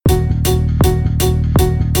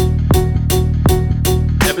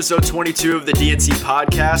episode 22 of the DNC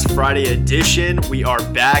podcast, Friday edition. We are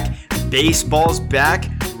back. Baseball's back.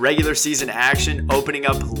 Regular season action opening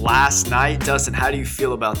up last night. Dustin, how do you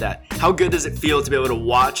feel about that? How good does it feel to be able to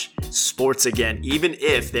watch sports again, even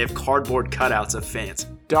if they have cardboard cutouts of fans?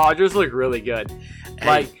 Dodgers look really good. Hey.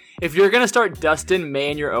 Like, if you're going to start Dustin May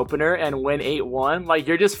in your opener and win 8-1, like,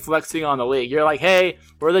 you're just flexing on the league. You're like, hey,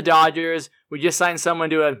 we're the Dodgers. We just signed someone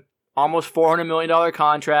to a almost $400 million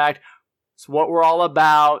contract. It's what we're all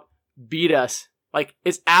about. Beat us. Like,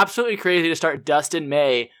 it's absolutely crazy to start Dustin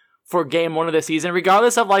May for game one of the season,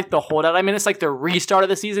 regardless of, like, the holdout. I mean, it's like the restart of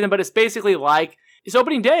the season, but it's basically like it's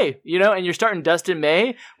opening day, you know, and you're starting Dustin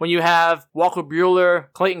May when you have Walker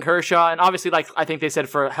Buehler, Clayton Kershaw, and obviously, like, I think they said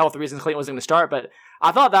for health reasons Clayton wasn't going to start, but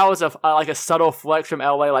I thought that was a subtle flex from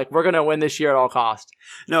LA, like, we're going to win this year at all costs.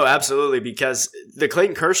 No, absolutely, because the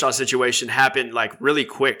Clayton Kershaw situation happened, like, really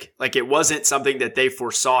quick. Like, it wasn't something that they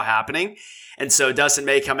foresaw happening, and so Dustin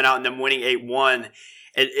May coming out and them winning 8-1,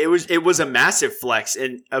 it was a massive flex,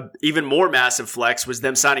 and an even more massive flex was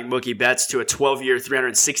them signing Mookie Betts to a 12-year,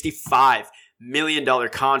 $365 million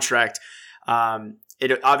contract.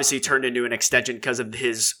 It obviously turned into an extension because of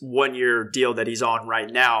his 1-year deal that he's on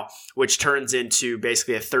right now, which turns into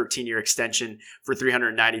basically a 13-year extension for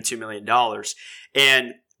 $392 million.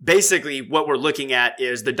 And basically what we're looking at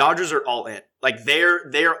is the Dodgers are all in. Like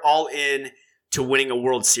they're all in to winning a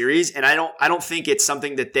World Series. And I don't think it's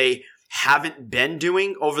something that they haven't been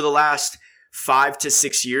doing over the last 5 to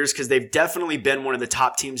 6 years, because they've definitely been one of the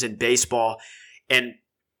top teams in baseball and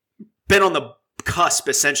been on the cusp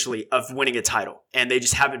essentially of winning a title, and they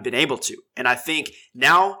just haven't been able to. And I think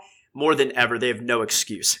now more than ever, they have no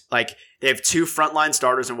excuse. Like, they have two frontline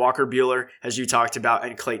starters in Walker Buehler, as you talked about,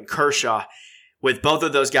 and Clayton Kershaw. With both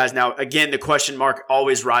of those guys now, again, the question mark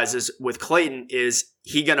always rises with Clayton: is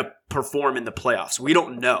he going to perform in the playoffs? We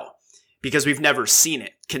don't know, because we've never seen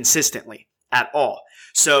it consistently at all.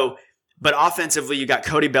 So, but offensively, you got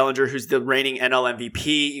Cody Bellinger, who's the reigning NL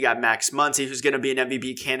MVP. You got Max Muncy, who's going to be an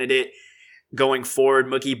MVP candidate going forward.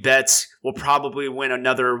 Mookie Betts will probably win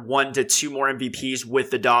another 1 to 2 more MVPs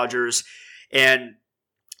with the Dodgers. And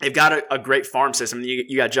they've got a great farm system.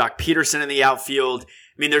 You got Jock Peterson in the outfield. I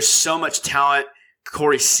mean, there's so much talent.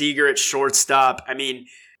 Corey Seager at shortstop. I mean,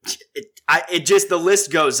 it just, the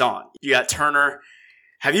list goes on. You got Turner.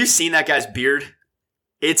 Have you seen that guy's beard?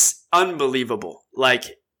 It's unbelievable. Like,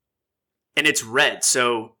 and it's red.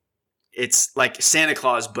 So it's like Santa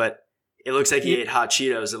Claus, but it looks like he ate hot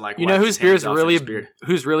Cheetos and, like, you know whose beard's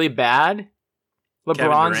who's really bad?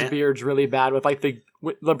 LeBron's beard's really bad with, like,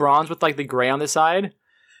 LeBron's with, like, the gray on the side.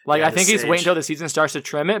 Like, yeah, I think he's waiting until the season starts to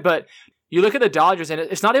trim it. But you look at the Dodgers, and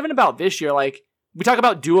it's not even about this year. Like, we talk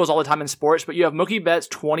about duos all the time in sports, but you have Mookie Betts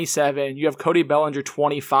 27, you have Cody Bellinger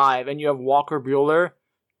 25, and you have Walker Buehler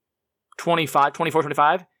 24,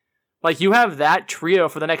 25. Like, you have that trio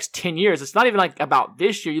for the next 10 years. It's not even, like, about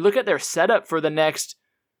this year. You look at their setup for the next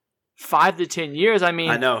 5 to 10 years. I mean,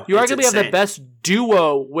 I know, you arguably have the best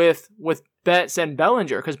duo with Betts and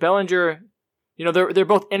Bellinger, because Bellinger, you know, they're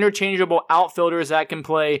both interchangeable outfielders that can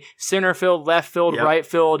play center field, left field, yep, right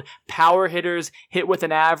field, power hitters, hit with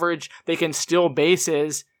an average. They can steal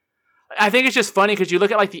bases. I think it's just funny because you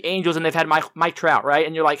look at, like, the Angels, and they've had Mike Trout, right?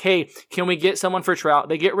 And you're like, hey, can we get someone for Trout?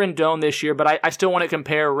 They get Rendon this year, but I still want to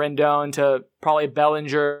compare Rendon to probably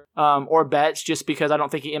Bellinger or Betts, just because I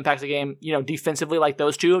don't think he impacts the game, you know, defensively like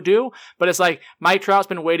those two do. But it's like Mike Trout's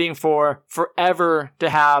been waiting for forever to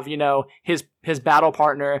have, you know, his battle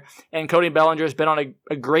partner, and Cody Bellinger's been on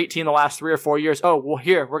a great team the last 3 or 4 years. Oh, well,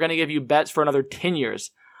 here, we're going to give you Betts for another 10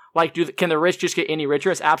 years. Like, can the rich just get any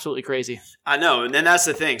richer? It's absolutely crazy. I know, and then that's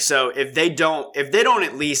the thing. So if they don't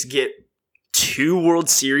at least get 2 World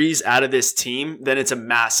Series out of this team, then it's a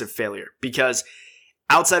massive failure. Because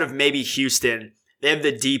outside of maybe Houston, they have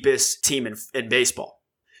the deepest team in baseball.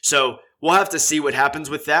 So we'll have to see what happens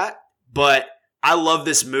with that. But I love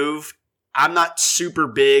this move. I'm not super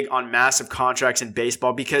big on massive contracts in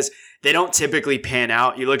baseball because they don't typically pan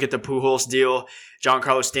out. You look at the Pujols deal,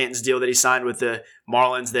 Giancarlo Stanton's deal that he signed with the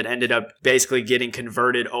Marlins that ended up basically getting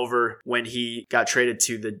converted over when he got traded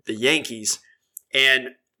to the Yankees.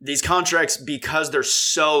 And these contracts, because they're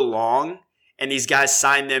so long, and these guys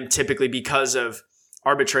sign them typically because of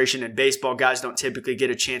arbitration in baseball, guys don't typically get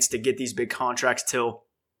a chance to get these big contracts till,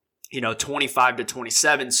 you know, 25 to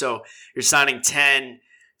 27. So you're signing 10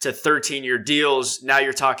 to 13-year deals. Now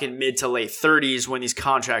you're talking mid to late 30s when these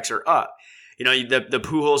contracts are up. You know, the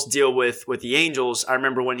Pujols deal with the Angels, I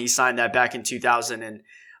remember when he signed that back in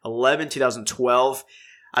 2011, 2012.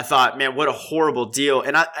 I thought, man, what a horrible deal.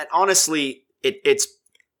 And honestly, it's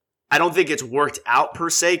I don't think it's worked out per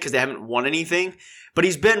se because they haven't won anything, but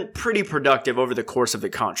he's been pretty productive over the course of the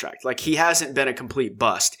contract. Like, he hasn't been a complete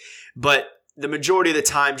bust, but the majority of the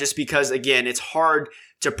time, just because, again, it's hard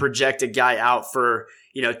to project a guy out for,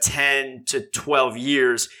 10 to 12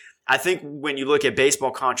 years. I think when you look at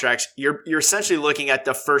baseball contracts, you're essentially looking at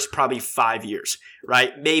the first probably 5 years,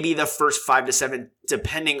 right? Maybe the first 5 to 7,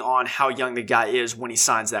 depending on how young the guy is when he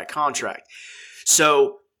signs that contract.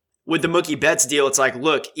 So with the Mookie Betts deal, it's like,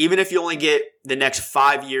 look, even if you only get the next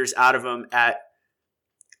 5 years out of him at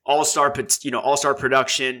all-star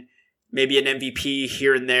production, maybe an MVP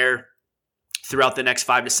here and there throughout the next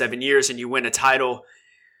 5 to 7 years, and you win a title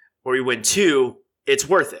or you win 2, it's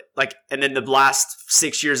worth it. Like, and then the last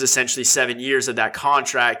 6 years, essentially 7 years of that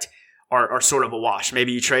contract are sort of a wash.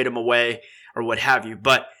 Maybe you trade him away or what have you.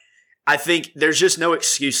 But I think there's just no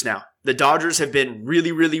excuse now. The Dodgers have been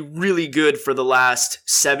really, really, really good for the last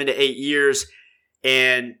 7 to 8 years.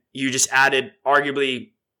 And you just added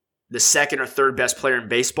arguably the second or third best player in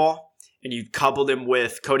baseball. And you coupled him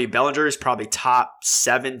with Cody Bellinger, who's probably top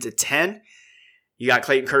 7 to 10. You got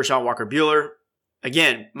Clayton Kershaw and Walker Buehler.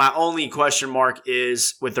 Again, my only question mark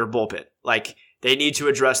is with their bullpen. Like, they need to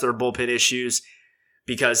address their bullpen issues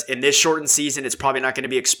because in this shortened season, it's probably not going to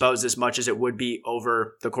be exposed as much as it would be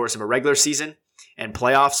over the course of a regular season and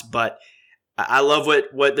playoffs. But I love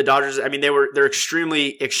what the Dodgers, I mean, they're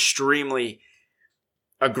extremely, extremely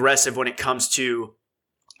aggressive when it comes to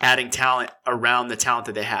adding talent around the talent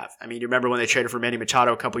that they have. I mean, you remember when they traded for Manny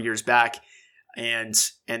Machado a couple years back, and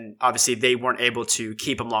obviously they weren't able to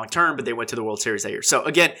keep him long term, but they went to the World Series that year. So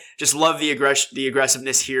again, just love the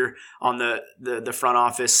aggressiveness here on the front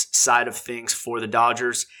office side of things for the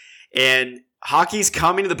Dodgers. And hockey's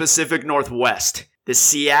coming to the Pacific Northwest. The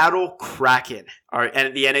Seattle Kraken are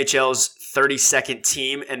the NHL's 32nd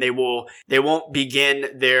team, and they won't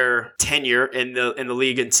begin their tenure in the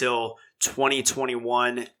league until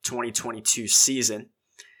 2021-2022 season.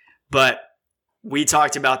 But we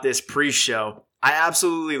talked about this pre-show. I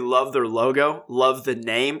absolutely love their logo, love the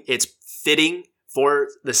name. It's fitting for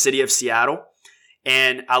the city of Seattle.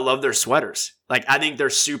 And I love their sweaters. Like, I think they're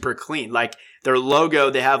super clean. Like, their logo,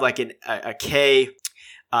 they have like a K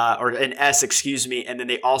or an S, and then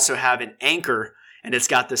they also have an anchor, and it's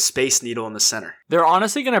got the Space Needle in the center. They're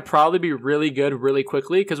honestly going to probably be really good really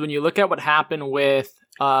quickly because when you look at what happened with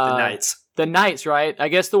the Knights. The Knights, right? I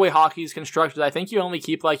guess the way hockey is constructed, I think you only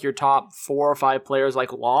keep like your top 4 or 5 players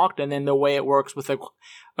like locked, and then the way it works with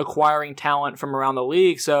acquiring talent from around the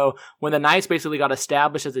league. So when the Knights basically got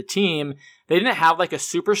established as a team, they didn't have like a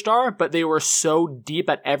superstar, but they were so deep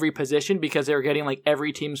at every position because they were getting like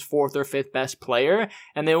every team's 4th or 5th best player,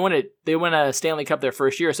 and they won a Stanley Cup their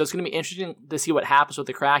first year. So it's going to be interesting to see what happens with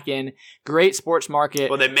the Kraken. Great sports market.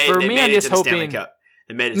 Well, they made it to the Stanley Cup.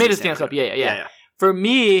 They made it to the Stanley Cup. Yeah. For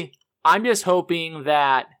me, I'm just hoping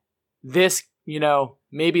that this,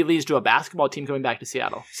 maybe leads to a basketball team coming back to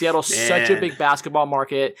Seattle. Seattle's such a big basketball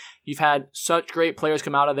market. You've had such great players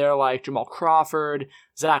come out of there like Jamal Crawford,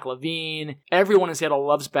 Zach LaVine. Everyone in Seattle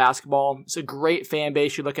loves basketball. It's a great fan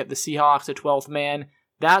base. You look at the Seahawks, the 12th man.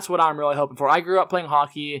 That's what I'm really hoping for. I grew up playing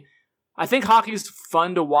hockey. I think hockey's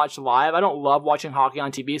fun to watch live. I don't love watching hockey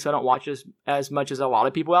on TV, so I don't watch as much as a lot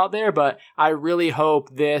of people out there, but I really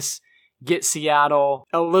hope this get Seattle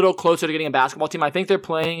a little closer to getting a basketball team. I think they're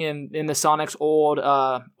playing in the Sonics old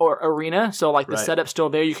arena, so like the setup's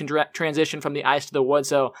still there. You can transition from the ice to the wood,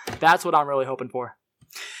 so that's what I'm really hoping for.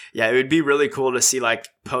 Yeah, it would be really cool to see like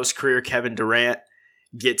post-career Kevin Durant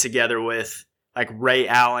get together with like Ray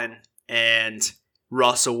Allen and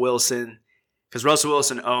Russell Wilson, because Russell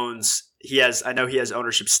Wilson I know he has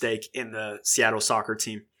ownership stake in the Seattle soccer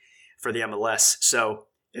team for the MLS. So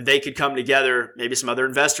if they could come together, maybe some other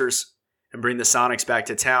investors, and bring the Sonics back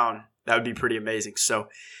to town, that would be pretty amazing. So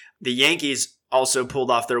the Yankees also pulled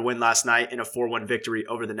off their win last night in a 4-1 victory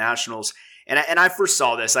over the Nationals. And I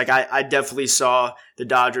foresaw this. Like, I definitely saw the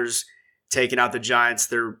Dodgers taking out the Giants.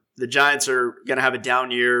 The Giants are going to have a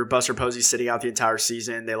down year. Buster Posey's sitting out the entire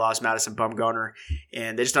season. They lost Madison Bumgarner,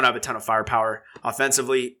 and they just don't have a ton of firepower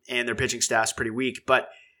offensively, and their pitching staff's pretty weak. But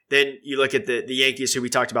then you look at the Yankees, who we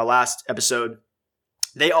talked about last episode.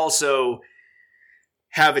 They also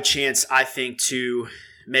have a chance, I think, to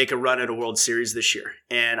make a run at a World Series this year.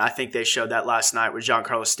 And I think they showed that last night with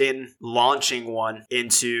Giancarlo Stanton launching one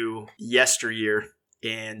into yesteryear.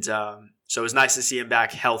 And so it was nice to see him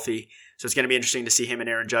back healthy. So it's going to be interesting to see him and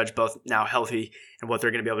Aaron Judge both now healthy and what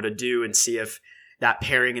they're going to be able to do, and see if that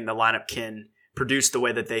pairing in the lineup can produce the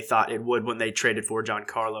way that they thought it would when they traded for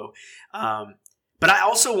Giancarlo. But I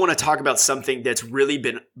also want to talk about something that's really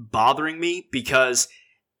been bothering me, because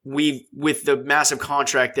with the massive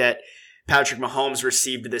contract that Patrick Mahomes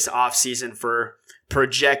received this offseason for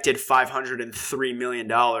projected $503 million,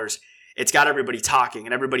 it's got everybody talking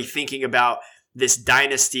and everybody thinking about this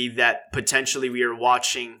dynasty that potentially we are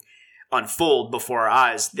watching unfold before our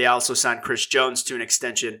eyes. They also signed Chris Jones to an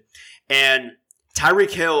extension. And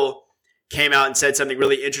Tyreek Hill came out and said something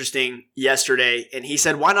really interesting yesterday, and he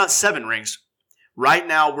said, why not 7 rings? Right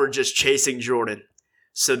now, we're just chasing Jordan.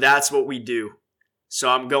 So that's what we do. So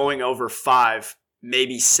I'm going over 5,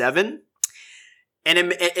 maybe 7.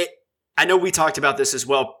 And I know we talked about this as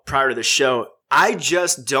well prior to the show. I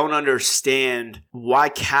just don't understand why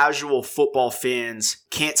casual football fans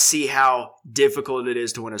can't see how difficult it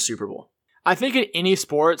is to win a Super Bowl. I think in any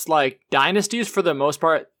sports, like dynasties for the most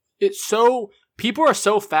part, people are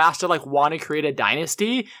so fast to like want to create a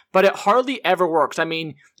dynasty, but it hardly ever works. I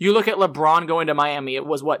mean, you look at LeBron going to Miami. It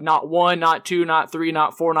was not 1, not 2, not 3,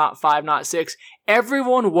 not 4, not 5, not 6.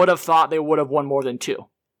 Everyone would have thought they would have won more than 2.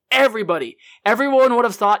 Everyone would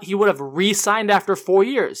have thought he would have re-signed after 4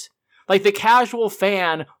 years. Like the casual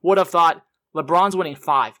fan would have thought LeBron's winning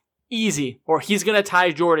 5. Easy. Or he's going to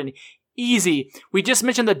tie Jordan. Easy. We just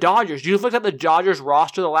mentioned the Dodgers. You looked at the Dodgers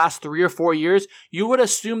roster the last 3 or 4 years, you would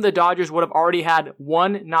assume the Dodgers would have already had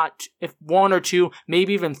 1 or 2,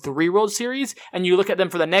 maybe even 3 World Series. And you look at them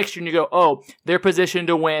for the next year and you go, oh, they're positioned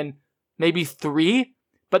to win maybe 3,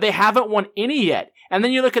 but they haven't won any yet. And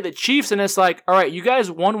then you look at the Chiefs and it's like, all right, you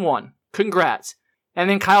guys won 1. Congrats. And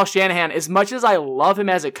then Kyle Shanahan, as much as I love him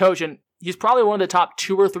as a coach, and he's probably one of the top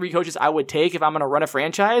 2 or 3 coaches I would take if I'm going to run a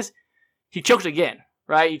franchise, he choked again,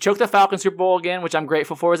 right? He choked the Falcons Super Bowl again, which I'm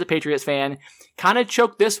grateful for as a Patriots fan. Kind of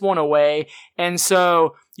choked this one away. And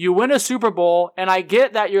so you win a Super Bowl, and I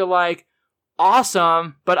get that you're like,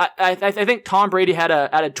 awesome, but I think Tom Brady had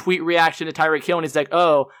a tweet reaction to Tyreek Hill, and he's like,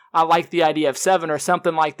 oh, I like the idea of 7 or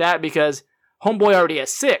something like that because homeboy already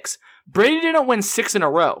has 6. Brady didn't win 6 in a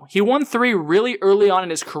row. He won 3 really early on in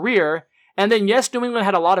his career. And then, yes, New England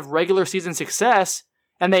had a lot of regular season success,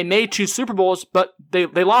 and they made 2 Super Bowls, but they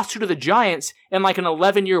lost 2 to the Giants in like an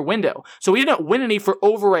 11-year window. So he didn't win any for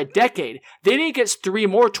over a decade. Then he gets 3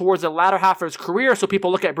 more towards the latter half of his career, so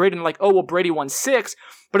people look at Brady and like, oh, well, Brady won 6.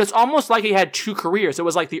 But it's almost like he had 2 careers. It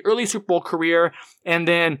was like the early Super Bowl career, and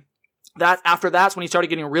then after that's when he started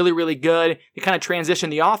getting really, really good. He kind of transitioned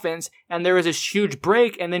the offense, and there was this huge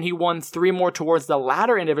break, and then he won 3 more towards the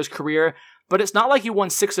latter end of his career. But it's not like he won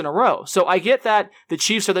 6 in a row. So I get that the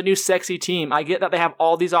Chiefs are the new sexy team. I get that they have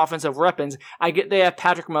all these offensive weapons. I get they have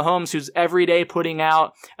Patrick Mahomes, who's every day putting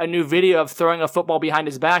out a new video of throwing a football behind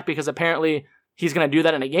his back because apparently he's going to do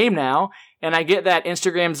that in a game now. And I get that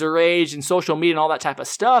Instagram's the rage and social media and all that type of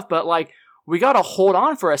stuff. But like, we got to hold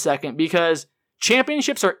on for a second because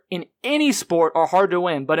championships are in any sport are hard to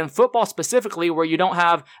win, but in football specifically, where you don't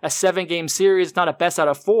have a 7-game series, it's not a best out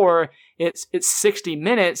of 4, it's 60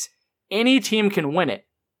 minutes. Any team can win it.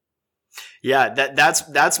 Yeah,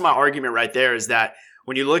 that's my argument right there. Is that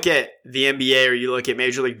when you look at the NBA or you look at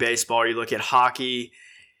Major League Baseball or you look at hockey,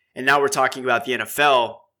 and now we're talking about the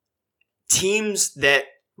NFL, teams that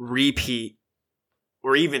repeat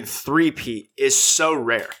or even three-peat is so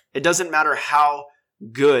rare. It doesn't matter how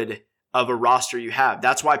good of a roster you have.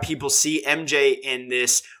 That's why people see MJ in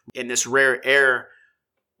this rare air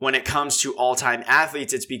when it comes to all-time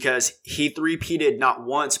athletes. It's because he three-peated not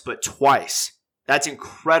once but twice. That's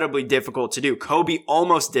incredibly difficult to do. Kobe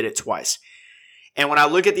almost did it twice. And when I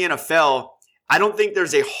look at the NFL, I don't think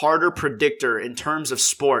there's a harder predictor in terms of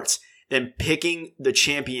sports than picking the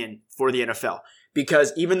champion for the NFL.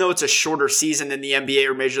 Because even though it's a shorter season than the NBA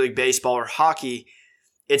or Major League Baseball or hockey,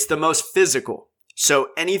 it's the most physical. So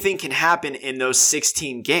anything can happen in those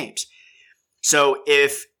 16 games. So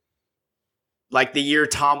if, like the year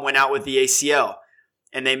Tom went out with the ACL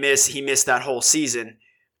and he missed that whole season,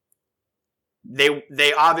 they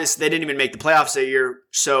didn't even make the playoffs that year.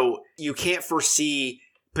 So you can't foresee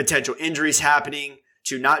potential injuries happening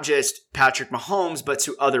to not just Patrick Mahomes, but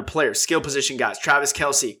to other players, skill position guys, Travis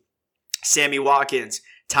Kelce, Sammy Watkins,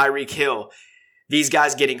 Tyreek Hill. These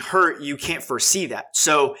guys getting hurt, you can't foresee that.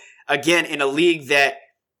 So again, in a league that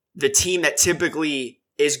the team that typically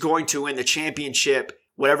is going to win the championship,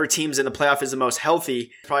 whatever team's in the playoff is the most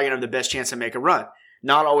healthy, probably going to have the best chance to make a run.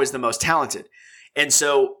 Not always the most talented. And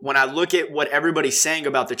so when I look at what everybody's saying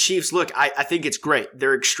about the Chiefs, look, I think it's great.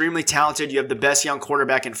 They're extremely talented. You have the best young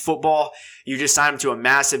quarterback in football. You just signed him to a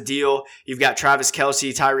massive deal. You've got Travis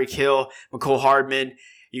Kelce, Tyreek Hill, McCole Hardman.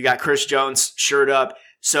 You got Chris Jones shirt up.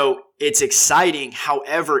 So it's exciting.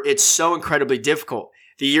 However, it's so incredibly difficult.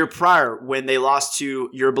 The year prior, when they lost to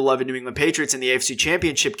your beloved New England Patriots in the AFC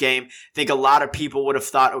Championship game, I think a lot of people would have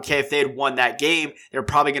thought, okay, if they had won that game, they're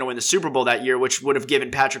probably going to win the Super Bowl that year, which would have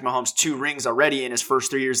given Patrick Mahomes 2 rings already in his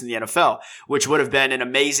first 3 years in the NFL, which would have been an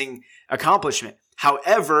amazing accomplishment.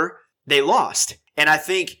 However, they lost. And I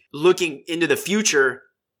think looking into the future,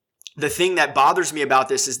 the thing that bothers me about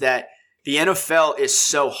this is that the NFL is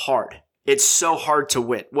so hard. It's so hard to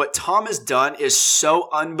win. What Tom has done is so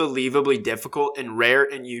unbelievably difficult and rare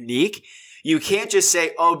and unique. You can't just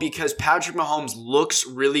say, oh, because Patrick Mahomes looks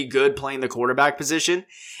really good playing the quarterback position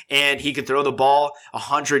and he could throw the ball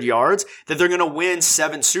 100 yards, that they're going to win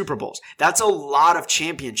 7 Super Bowls. That's a lot of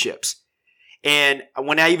championships. And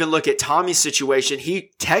when I even look at Tommy's situation,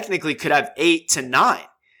 he technically could have 8 to 9.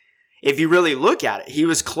 If you really look at it, he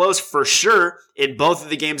was close for sure in both of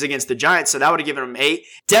the games against the Giants. So that would have given him 8.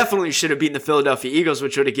 Definitely should have beaten the Philadelphia Eagles,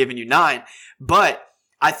 which would have given you 9. But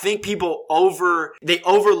I think people overlook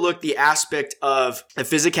the aspect of the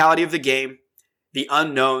physicality of the game, the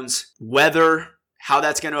unknowns, weather, how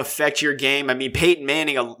that's going to affect your game. I mean, Peyton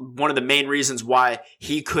Manning, one of the main reasons why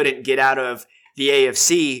he couldn't get out of the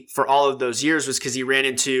AFC for all of those years was because he ran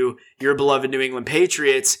into your beloved New England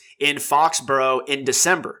Patriots in Foxborough in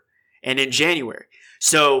December and in January.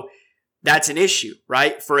 So that's an issue,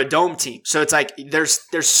 right? For a dome team. So it's like there's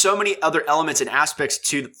so many other elements and aspects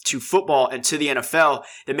to football and to the NFL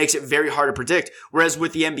that makes it very hard to predict. Whereas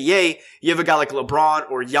with the NBA, you have a guy like LeBron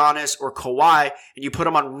or Giannis or Kawhi, and you put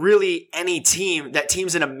them on really any team, that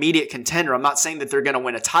team's an immediate contender. I'm not saying that they're going to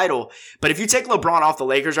win a title, but if you take LeBron off the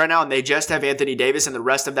Lakers right now and they just have Anthony Davis and the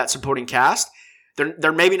rest of that supporting cast,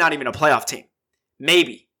 they're maybe not even a playoff team.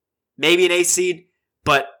 Maybe an 8th seed,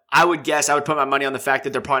 but I would put my money on the fact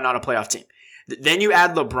that they're probably not a playoff team. Then you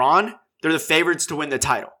add LeBron, they're the favorites to win the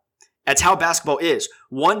title. That's how basketball is.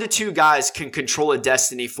 1 to 2 guys can control a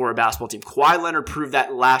destiny for a basketball team. Kawhi Leonard proved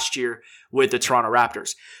that last year with the Toronto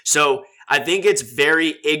Raptors. So I think it's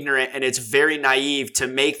very ignorant and it's very naive to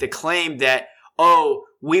make the claim that, oh,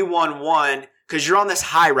 we won 1, because you're on this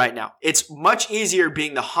high right now. It's much easier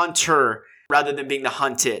being the hunter rather than being the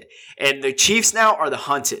hunted. And the Chiefs now are the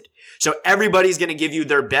hunted. So everybody's going to give you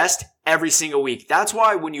their best every single week. That's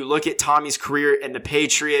why when you look at Tommy's career and the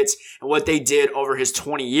Patriots and what they did over his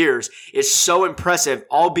 20 years, it's so impressive,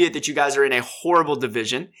 albeit that you guys are in a horrible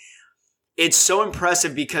division. It's so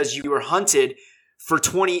impressive because you were hunted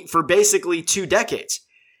for basically 2 decades.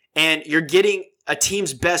 And you're getting a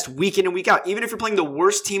team's best week in and week out. Even if you're playing the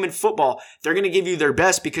worst team in football, they're going to give you their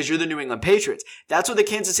best because you're the New England Patriots. That's what the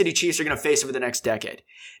Kansas City Chiefs are going to face over the next decade.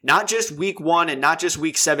 Not just week 1 and not just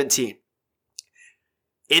week 17.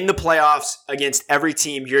 In the playoffs against every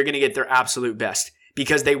team, you're going to get their absolute best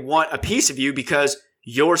because they want a piece of you because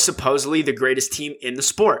you're supposedly the greatest team in the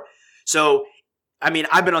sport. So, I mean,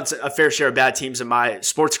 I've been on a fair share of bad teams in my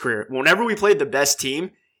sports career. Whenever we played the best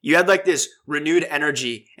team, you had like this renewed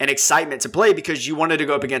energy and excitement to play because you wanted to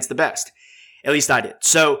go up against the best. At least I did.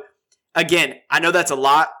 So again, I know that's a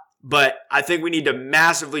lot, but I think we need to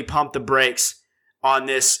massively pump the brakes on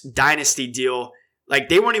this dynasty deal. Like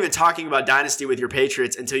they weren't even talking about dynasty with your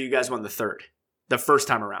Patriots until you guys won the first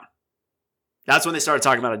time around. That's when they started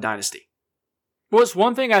talking about a dynasty. Well, it's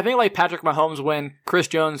one thing, I think, like Patrick Mahomes, when Chris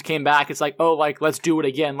Jones came back, it's like, oh, like, let's do it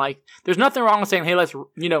again. Like, there's nothing wrong with saying, hey, let's go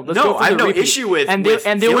for the repeat. No, I have no issue with And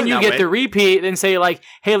then when you get the repeat, then say, like,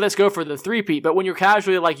 hey, let's go for the three-peat. But when you're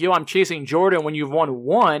casually like, yo, I'm chasing Jordan when you've won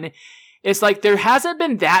 1, it's like there hasn't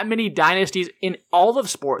been that many dynasties in all of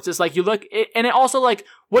sports. It's like you look, and it also like,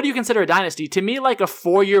 what do you consider a dynasty? To me, like a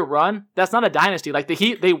 4-year run, that's not a dynasty. Like the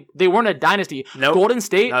Heat, they weren't a dynasty. Nope, Golden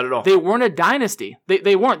State, not at all. They weren't a dynasty.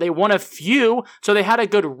 They weren't. They won a few, so they had a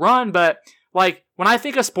good run. But like when I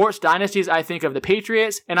think of sports dynasties, I think of the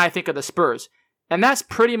Patriots and I think of the Spurs. And that's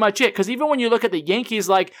pretty much it. Because even when you look at the Yankees,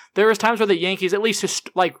 like there was times where the Yankees, at least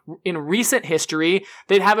like in recent history,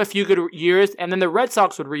 they'd have a few good years, and then the Red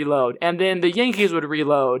Sox would reload, and then the Yankees would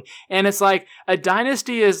reload. And it's like a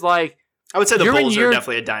dynasty is like, I would say the Bulls are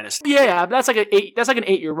definitely a dynasty. Yeah, that's like an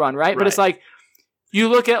 8-year run, right? But it's like you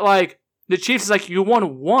look at like the Chiefs, is like you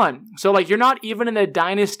won 1, so like you're not even in the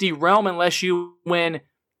dynasty realm unless you win,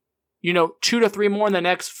 2 to 3 more in the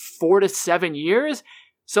next 4 to 7 years.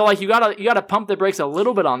 So like you gotta pump the brakes a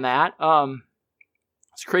little bit on that.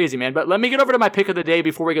 It's crazy, man. But let me get over to my pick of the day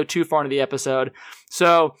before we go too far into the episode.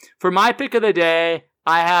 So for my pick of the day,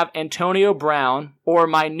 I have Antonio Brown, or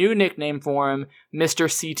my new nickname for him, Mr.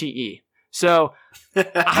 CTE. So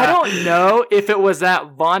I don't know if it was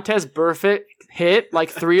that Vontaze Burfict hit like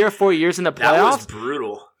 3 or 4 years in the playoffs. That was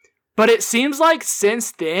brutal. But it seems like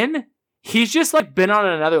since then, he's just like been on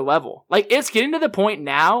another level. Like it's getting to the point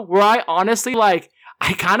now where I honestly like,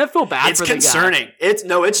 I kind of feel bad for the guy. It's concerning.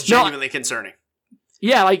 It's genuinely concerning.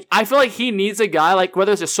 Yeah, like, I feel like he needs a guy, like,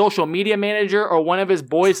 whether it's a social media manager or one of his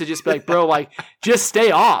boys to just be like, bro, like, just stay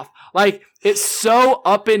off. Like, it's so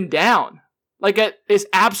up and down. Like, it's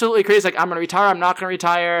absolutely crazy. Like, I'm going to retire. I'm not going to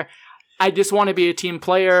retire. I just want to be a team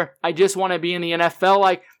player. I just want to be in the NFL.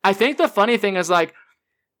 Like, I think the funny thing is, like,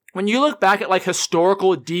 when you look back at, like,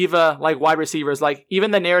 historical diva, like, wide receivers, like,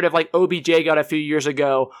 even the narrative, like, OBJ got a few years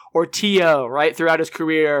ago, or T.O., right, throughout his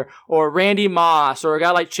career, or Randy Moss, or a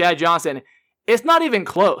guy like Chad Johnson, it's not even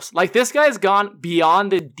close. Like, this guy's gone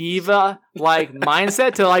beyond the diva, like,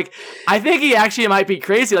 mindset to, like, I think he actually might be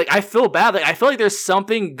crazy. Like, I feel bad. Like, I feel like there's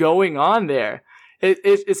something going on there.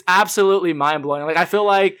 It's absolutely mind-blowing. Like, I feel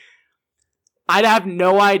like I'd have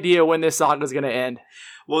no idea when this saga is going to end.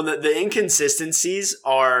 Well, the inconsistencies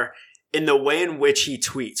are in the way in which he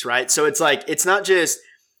tweets, right? So it's like, it's not just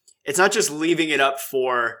leaving it up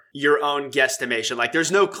for your own guesstimation. Like,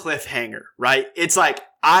 there's no cliffhanger, right? It's like,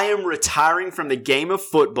 I am retiring from the game of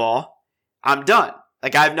football. I'm done.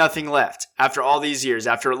 Like, I have nothing left after all these years,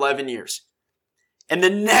 after 11 years. And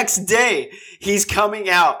the next day, he's coming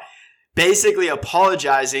out basically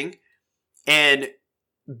apologizing and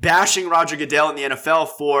bashing Roger Goodell in the NFL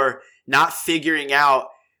for not figuring out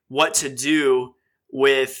what to do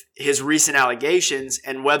with his recent allegations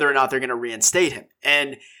and whether or not they're going to reinstate him.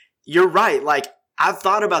 And you're right. Like, I've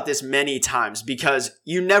thought about this many times because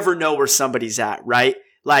you never know where somebody's at, right?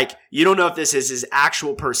 Like, you don't know if this is his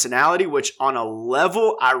actual personality, which on a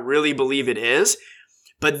level, I really believe it is.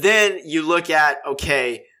 But then you look at,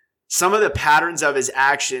 okay, some of the patterns of his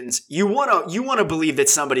actions, you want to believe that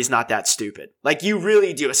somebody's not that stupid. Like, you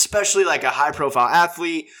really do, especially like a high profile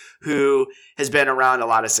athlete who has been around a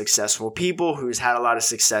lot of successful people, who's had a lot of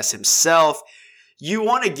success himself. You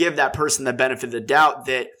want to give that person the benefit of the doubt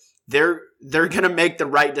that they're going to make the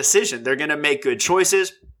right decision. They're going to make good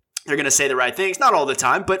choices. They're going to say the right things. Not all the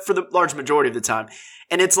time, but for the large majority of the time.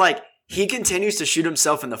 And it's like, he continues to shoot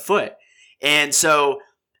himself in the foot. And so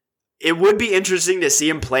it would be interesting to see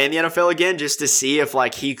him play in the NFL again, just to see if,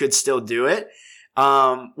 like, he could still do it.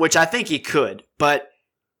 Which I think he could, but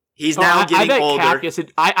he's now getting older.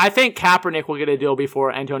 I think Kaepernick will get a deal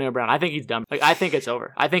before Antonio Brown. I think he's done. Like, I think it's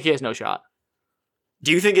over. I think he has no shot.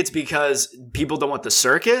 Do you think it's because people don't want the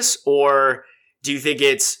circus, or do you think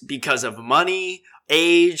it's because of money,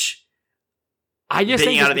 age? I just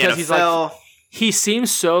think it's because he's like, he seems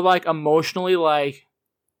so, like, emotionally, like,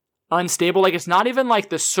 unstable. Like, it's not even like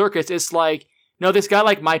the circus. It's like, no, this guy,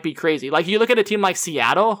 like, might be crazy. Like, you look at a team like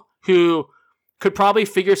Seattle, who could probably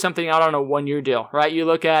figure something out on a 1-year deal, right? You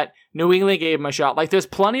look at New England gave him a shot. Like, there's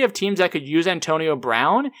plenty of teams that could use Antonio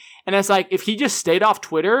Brown. And it's like, if he just stayed off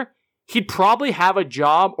Twitter, he'd probably have a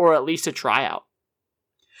job or at least a tryout.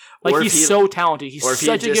 Like, he's so talented. He's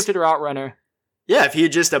such a gifted route runner. Yeah, if he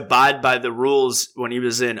had just abide by the rules when he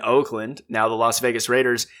was in Oakland, now the Las Vegas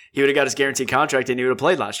Raiders, he would have got his guaranteed contract and he would have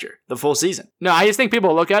played last year, the full season. No, I just think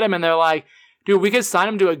people look at him and they're like, dude, we could sign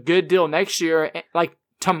him to a good deal next year, like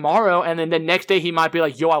tomorrow, and then the next day he might be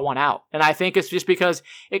like, yo, I want out. And I think it's just because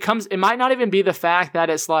it might not even be the fact that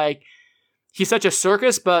it's like, he's such a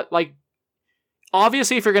circus, but like,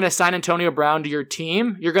 obviously, if you're going to sign Antonio Brown to your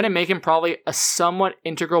team, you're going to make him probably a somewhat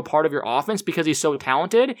integral part of your offense because he's so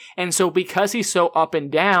talented. And so because he's so up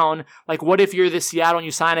and down, like, what if you're the Seattle and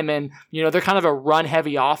you sign him and, you know, they're kind of a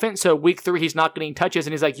run-heavy offense. So week 3, he's not getting touches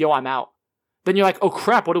and he's like, yo, I'm out. Then you're like, oh,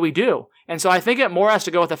 crap, what do we do? And so I think it more has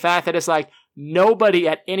to go with the fact that it's like nobody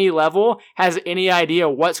at any level has any idea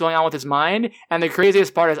what's going on with his mind. And the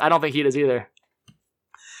craziest part is I don't think he does either.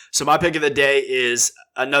 So my pick of the day is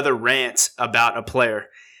another rant about a player,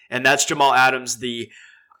 and that's Jamal Adams, the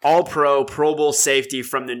All-Pro, Pro Bowl safety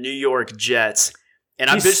from the New York Jets. And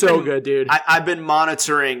he's so good, dude. I've been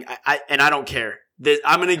monitoring, and I don't care.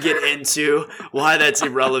 I'm going to get into why that's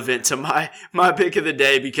irrelevant to my pick of the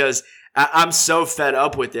day because I'm so fed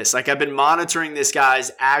up with this. Like, I've been monitoring this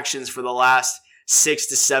guy's actions for the last 6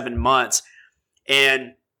 to 7 months.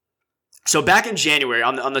 And so back in January,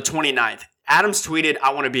 on the 29th, Adams tweeted,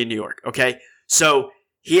 I want to be in New York, okay? So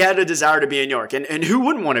he had a desire to be in New York. And who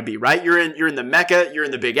wouldn't want to be, right? You're in the Mecca, you're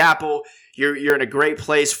in the Big Apple, you're in a great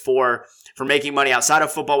place for making money outside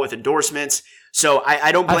of football with endorsements. So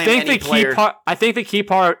I don't blame any player. I think the key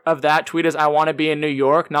part of that tweet is I want to be in New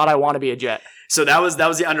York, not I want to be a Jet. So that was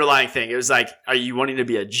the underlying thing. It was like, are you wanting to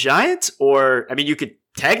be a Giant? Or, I mean, you could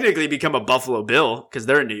technically become a Buffalo Bill because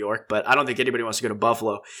they're in New York, but I don't think anybody wants to go to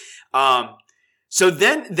Buffalo. So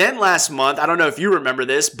then last month, I don't know if you remember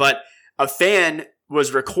this, but a fan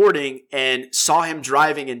was recording and saw him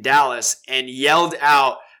driving in Dallas and yelled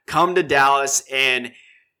out, come to Dallas. And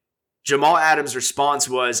Jamal Adams' response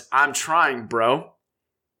was, I'm trying, bro.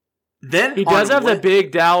 Then he does have the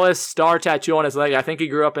big Dallas star tattoo on his leg. I think he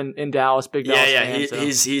grew up in Dallas, big Dallas fan.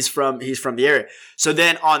 He's from the area. So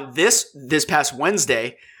then on this past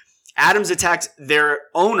Wednesday, Adams attacked their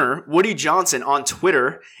owner, Woody Johnson, on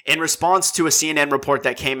Twitter in response to a CNN report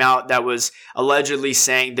that came out that was allegedly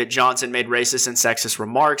saying that Johnson made racist and sexist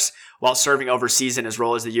remarks while serving overseas in his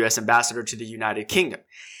role as the U.S. ambassador to the United Kingdom.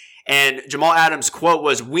 And Jamal Adams' quote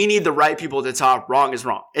was, "We need the right people to talk. Wrong is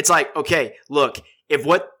wrong." It's like, okay, look, if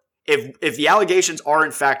the allegations are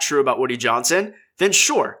in fact true about Woody Johnson, then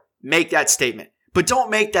sure, make that statement. But don't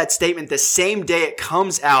make that statement the same day it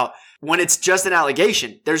comes out when it's just an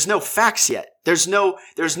allegation. There's no facts yet. There's no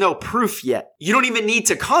proof yet. You don't even need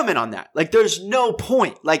to comment on that. Like, there's no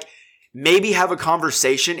point. Like, maybe have a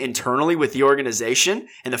conversation internally with the organization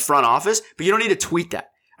and the front office, but you don't need to tweet that.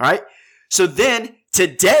 All right. So then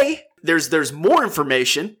today there's more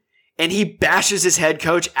information, and he bashes his head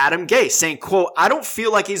coach, Adam Gase, saying, quote, "I don't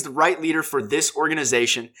feel like he's the right leader for this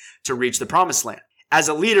organization to reach the promised land. As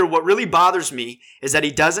a leader, what really bothers me is that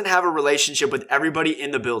he doesn't have a relationship with everybody in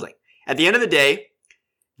the building. At the end of the day,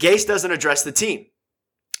 Gase doesn't address the team.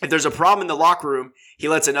 If there's a problem in the locker room, he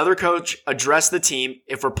lets another coach address the team.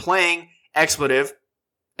 If we're playing expletive,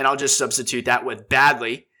 and I'll just substitute that with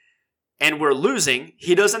badly, and we're losing,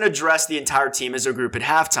 he doesn't address the entire team as a group at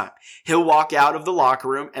halftime. He'll walk out of the locker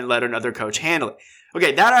room and let another coach handle it."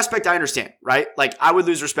 Okay, that aspect I understand, right? Like, I would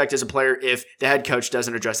lose respect as a player if the head coach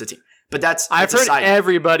doesn't address the team. But I've heard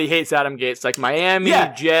everybody hates Adam Gase, like Miami,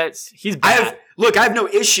 Jets. He's bad. I have no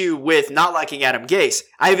issue with not liking Adam Gase.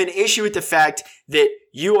 I have an issue with the fact that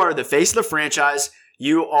you are the face of the franchise.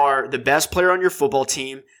 You are the best player on your football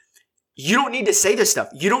team. You don't need to say this stuff.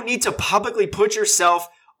 You don't need to publicly put yourself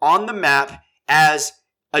on the map as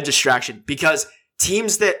a distraction, because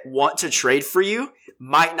teams that want to trade for you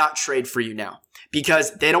might not trade for you now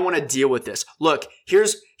because they don't want to deal with this. Look,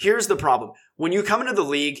 here's the problem. When you come into the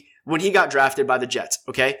league, when he got drafted by the Jets,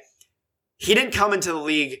 okay, he didn't come into the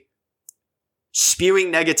league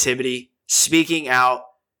spewing negativity, speaking out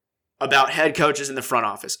about head coaches in the front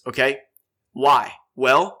office, okay? Why?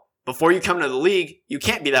 Well, before you come to the league, you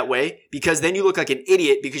can't be that way because then you look like an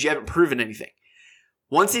idiot because you haven't proven anything.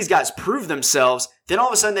 Once these guys prove themselves, then all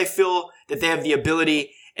of a sudden they feel that they have the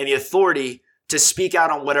ability and the authority to speak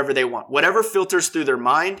out on whatever they want. Whatever filters through their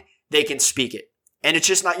mind, they can speak it. And it's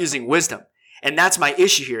just not using wisdom. And that's my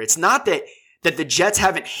issue here. It's not that the Jets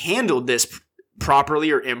haven't handled this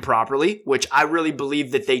properly or improperly, which I really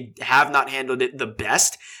believe that they have not handled it the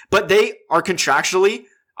best, but they are contractually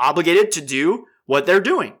obligated to do what they're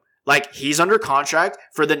doing. Like, he's under contract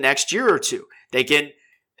for the next year or two. They can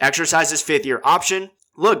exercise his 5th-year option.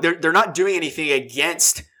 Look, they're not doing anything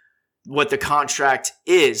against what the contract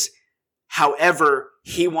is. However,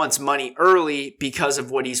 he wants money early because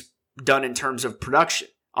of what he's done in terms of production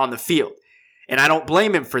on the field. And I don't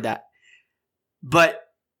blame him for that. But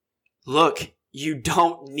look, you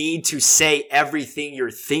don't need to say everything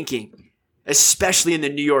you're thinking, especially in the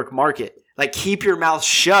New York market. Like, keep your mouth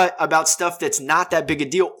shut about stuff that's not that big a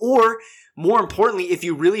deal. Or, more importantly, if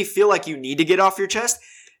you really feel like you need to get off your chest,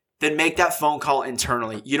 then make that phone call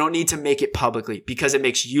internally. You don't need to make it publicly because it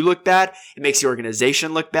makes you look bad. It makes the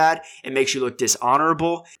organization look bad. It makes you look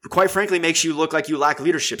dishonorable. But quite frankly, it makes you look like you lack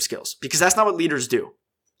leadership skills because that's not what leaders do.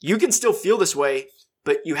 You can still feel this way,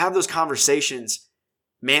 but you have those conversations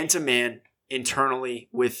man to man internally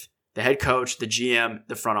with the head coach, the GM,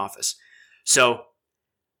 the front office. So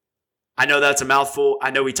I know that's a mouthful.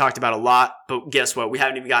 I know we talked about a lot, but guess what? We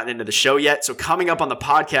haven't even gotten into the show yet. So coming up on the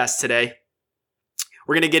podcast today,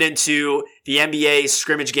 we're going to get into the NBA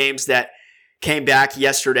scrimmage games that came back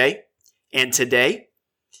yesterday and today.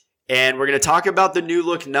 And we're going to talk about the new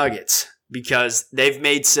look Nuggets because they've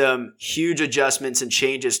made some huge adjustments and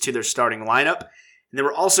changes to their starting lineup. And then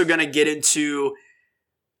we're also going to get into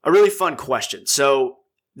a really fun question. So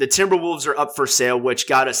the Timberwolves are up for sale, which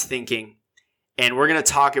got us thinking. And we're going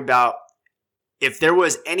to talk about if there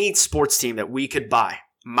was any sports team that we could buy,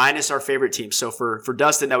 minus our favorite team. So for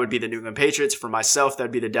Dustin, that would be the New England Patriots. For myself, that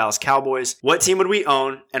would be the Dallas Cowboys. What team would we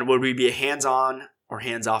own, and would we be a hands-on or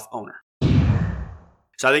hands-off owner?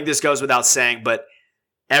 So I think this goes without saying, but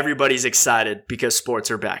everybody's excited because sports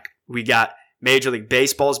are back. We got Major League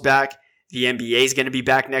Baseball's back. The NBA is going to be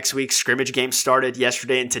back next week. Scrimmage games started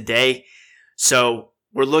yesterday and today. So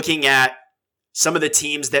we're looking at some of the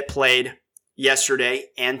teams that played yesterday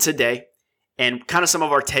and today and kind of some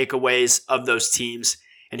of our takeaways of those teams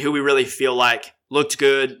and who we really feel like looked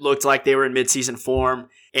good, looked like they were in midseason form,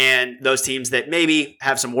 and those teams that maybe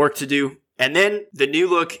have some work to do. And then the new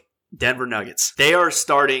look Denver Nuggets. They are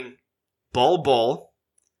starting Bol Bol,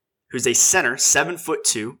 who's a center,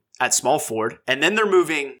 7'2", at small forward. And then they're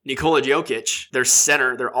moving Nikola Jokic, their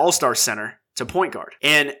center, their all-star center, to point guard.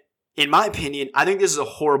 And in my opinion, I think this is a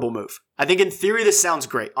horrible move. I think in theory, this sounds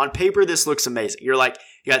great. On paper, this looks amazing. You're like,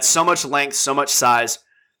 you got so much length, so much size.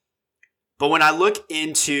 But when I look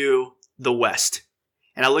into the West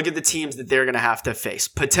and I look at the teams that they're going to have to face,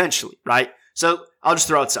 potentially, right? So I'll just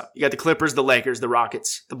throw out some. You got the Clippers, the Lakers, the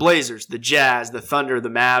Rockets, the Blazers, the Jazz, the Thunder, the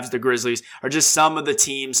Mavs, the Grizzlies are just some of the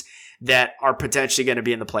teams that are potentially going to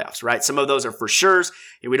be in the playoffs, right? Some of those are for sures.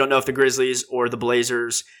 We don't know if the Grizzlies or the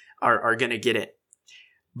Blazers are going to get in.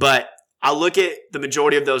 But I look at the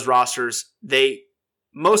majority of those rosters.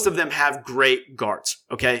 Most of them have great guards,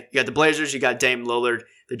 okay? You got the Blazers, you got Dame Lillard.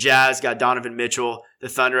 The Jazz got Donovan Mitchell. The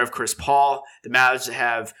Thunder have Chris Paul. The Mavs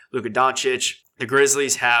have Luka Doncic. The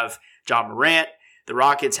Grizzlies have Ja Morant. The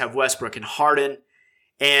Rockets have Westbrook and Harden.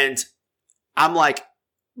 And I'm like,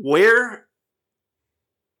 where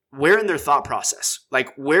in their thought process?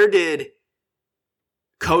 Like, where did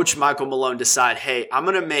Coach Michael Malone decide, hey, I'm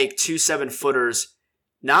going to make 2 7-footers,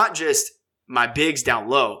 not just my bigs down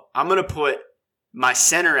low. I'm going to put my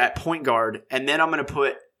center at point guard, and then I'm going to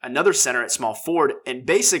put another center at small forward and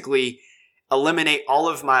basically eliminate all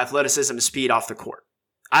of my athleticism and speed off the court.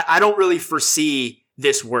 I don't really foresee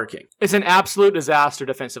this working. It's an absolute disaster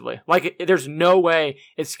defensively. Like, there's no way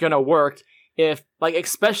it's going to work if, like,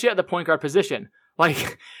 especially at the point guard position.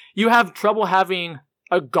 Like, you have trouble having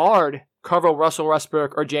a guard cover Russell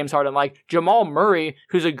Westbrook or James Harden. Like, Jamal Murray,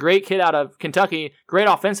 who's a great kid out of Kentucky, great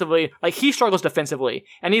offensively, like, he struggles defensively,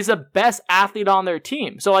 and he's the best athlete on their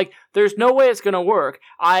team. So, like, there's no way it's going to work.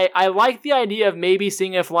 I like the idea of maybe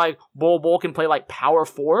seeing if, like, Bol can play, like, power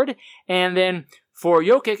forward, and then for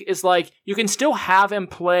Jokic, it's like, you can still have him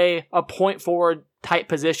play a point forward type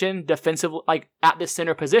position, defensive, like, at the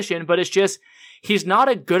center position, but it's just, he's not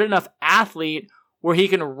a good enough athlete where he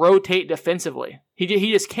can rotate defensively.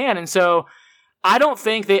 He just can. And so I don't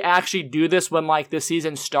think they actually do this when, like, the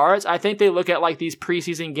season starts. I think they look at, like, these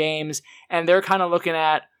preseason games and they're kind of looking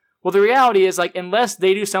at, well, the reality is, like, unless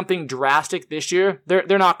they do something drastic this year,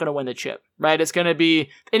 they're not going to win the chip, right? It's going to be, if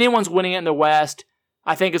anyone's winning it in the West,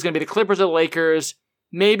 I think it's going to be the Clippers or the Lakers,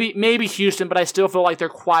 maybe Houston, but I still feel like they're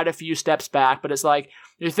quite a few steps back. But it's like,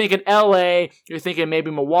 you're thinking LA, you're thinking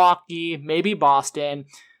maybe Milwaukee, maybe Boston.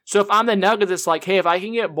 So if I'm the Nuggets, it's like, hey, if I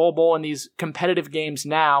can get Bol in these competitive games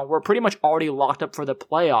now, we're pretty much already locked up for the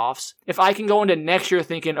playoffs. If I can go into next year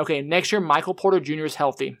thinking, okay, next year Michael Porter Jr. is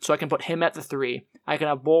healthy, so I can put him at the 3. I can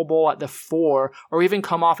have Bol at the 4, or even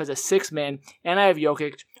come off as a 6-man, and I have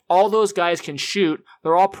Jokic. All those guys can shoot.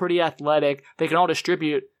 They're all pretty athletic. They can all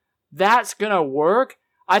distribute. That's going to work.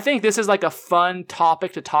 I think this is like a fun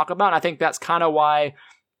topic to talk about, and I think that's kind of why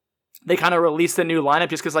they kind of released the new lineup,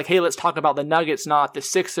 just because, like, hey, let's talk about the Nuggets, not the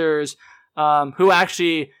Sixers, who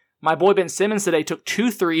actually, my boy Ben Simmons today took 2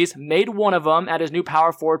 threes, made one of them at his new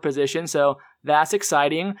power forward position, so that's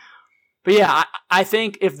exciting. But yeah, I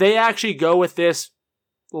think if they actually go with this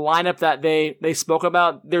lineup that they spoke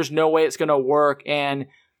about, there's no way it's going to work, and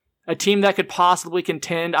a team that could possibly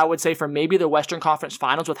contend, I would say, for maybe the Western Conference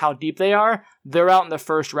Finals with how deep they are, they're out in the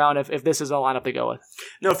first round if this is a lineup to go with.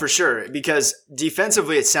 No, for sure, because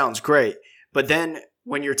defensively it sounds great, but then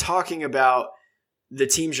when you're talking about the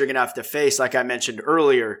teams you're going to have to face, like I mentioned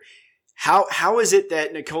earlier, how is it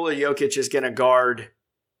that Nikola Jokic is going to guard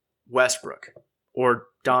Westbrook or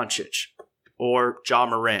Doncic or Ja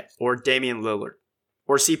Morant or Damian Lillard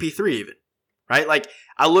or CP3 even, right? Like,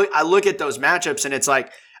 I look at those matchups and it's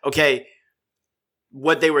like, okay,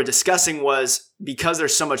 what they were discussing was because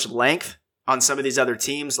there's so much length on some of these other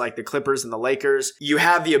teams like the Clippers and the Lakers, you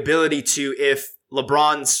have the ability to, if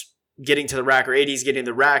LeBron's getting to the rack or AD's getting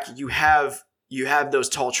to the rack, you have those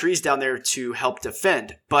tall trees down there to help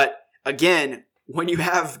defend. But again, when you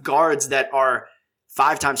have guards that are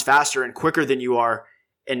 5 times faster and quicker than you are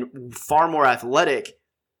and far more athletic,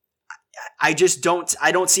 I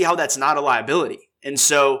don't see how that's not a liability. And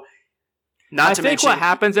so, I think what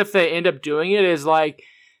happens if they end up doing it is, like,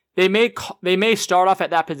 they may start off at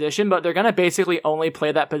that position, but they're going to basically only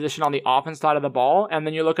play that position on the offense side of the ball. And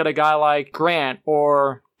then you look at a guy like Grant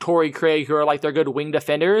or Torrey Craig, who are like their good wing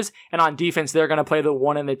defenders, and on defense they're going to play the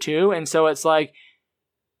 1 and the 2. And so it's like,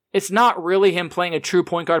 it's not really him playing a true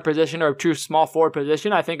point guard position or a true small forward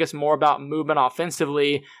position. I think it's more about movement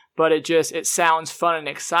offensively, but it sounds fun and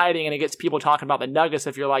exciting, and it gets people talking about the Nuggets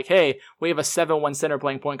if you're like, hey, we have a 7-1 center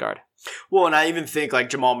playing point guard. Well, and I even think like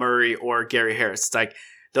Jamal Murray or Gary Harris. It's like,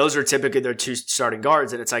 those are typically their 2 starting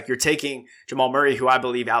guards, and it's like you're taking Jamal Murray, who I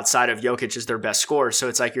believe outside of Jokic is their best scorer. So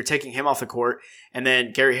it's like you're taking him off the court, and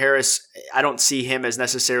then Gary Harris, I don't see him as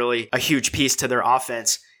necessarily a huge piece to their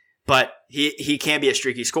offense, but he can be a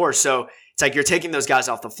streaky scorer. So It's like you're taking those guys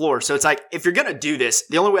off the floor. So it's like, if you're going to do this,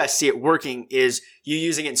 the only way I see it working is you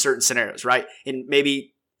using it in certain scenarios, right? In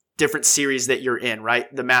maybe different series that you're in,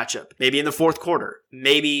 right? The matchup, maybe in the fourth quarter,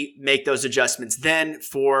 maybe make those adjustments then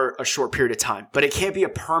for a short period of time. But it can't be a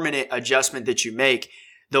permanent adjustment that you make.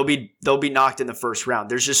 They'll be knocked in the first round.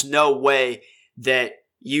 There's just no way that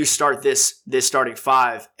you start this starting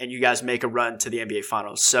five and you guys make a run to the NBA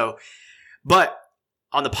Finals. So, but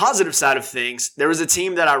on the positive side of things, there was a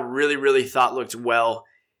team that I really, really thought looked well,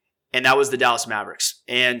 and that was the Dallas Mavericks.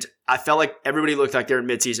 And I felt like everybody looked like they're in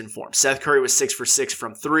midseason form. Seth Curry was 6 for 6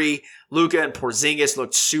 from three. Luka and Porzingis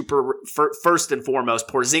looked first and foremost,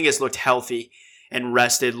 Porzingis looked healthy and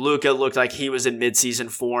rested. Luka looked like he was in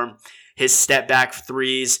midseason form. His step back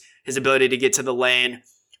threes, his ability to get to the lane.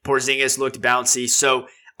 Porzingis looked bouncy. So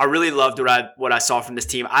I really loved what I saw from this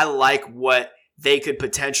team. I like what they could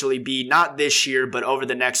potentially be, not this year, but over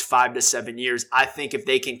the next 5 to 7 years. I think if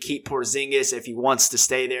they can keep Porzingis, if he wants to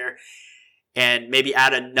stay there, and maybe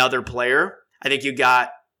add another player, I think you got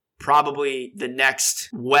probably the next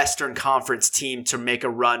Western Conference team to make a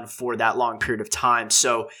run for that long period of time.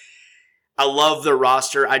 So I love their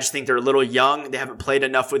roster. I just think they're a little young. They haven't played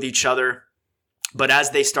enough with each other. But as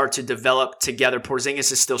they start to develop together,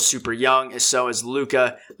 Porzingis is still super young, and so is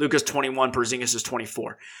Luka. Luka's 21, Porzingis is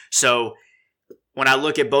 24. So when I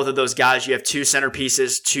look at both of those guys, you have two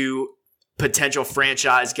centerpieces, two potential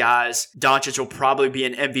franchise guys. Doncic will probably be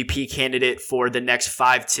an MVP candidate for the next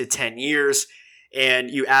 5 to 10 years.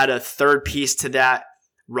 And you add a third piece to that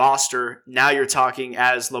roster. Now you're talking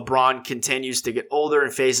as LeBron continues to get older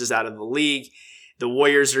and phases out of the league. The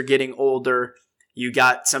Warriors are getting older. You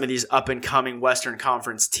got some of these up and coming Western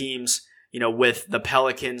Conference teams, with the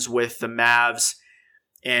Pelicans, with the Mavs.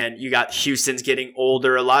 And you got Houston's getting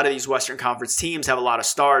older. A lot of these Western Conference teams have a lot of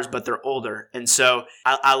stars, but they're older. And so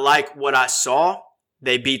I like what I saw.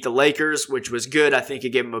 They beat the Lakers, which was good. I think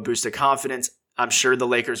it gave them a boost of confidence. I'm sure the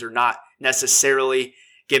Lakers are not necessarily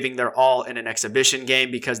giving their all in an exhibition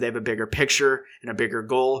game because they have a bigger picture and a bigger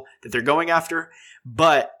goal that they're going after.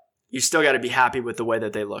 But you still got to be happy with the way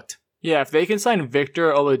that they looked. Yeah, if they can sign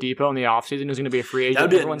Victor Oladipo in the offseason, who's going to be a free agent, that would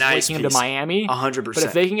be everyone's a nice linking him to Miami. 100%. But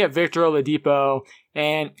if they can get Victor Oladipo,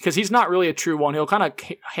 and because he's not really a true one, he'll kind of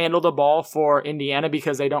handle the ball for Indiana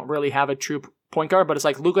because they don't really have a true point guard, but it's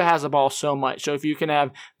like Luka has the ball so much. So if you can have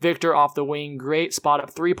Victor off the wing, great spot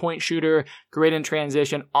up 3-point shooter, great in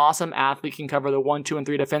transition, awesome athlete, can cover the 1, 2, and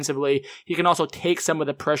 3 defensively. He can also take some of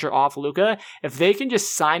the pressure off Luka. If they can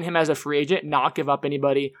just sign him as a free agent, not give up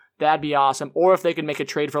anybody, that'd be awesome. Or if they could make a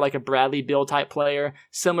trade for like a Bradley Beal type player,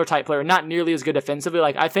 similar type player, not nearly as good defensively.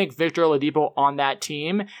 Like I think Victor Oladipo on that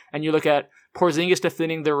team, and you look at Porzingis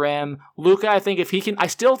defending the rim. Luka, I think if he can, I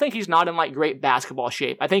still think he's not in like great basketball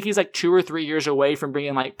shape. I think he's like 2 or 3 years away from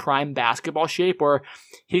being like prime basketball shape, or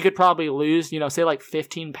he could probably lose, say like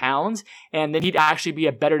 15 pounds, and then he'd actually be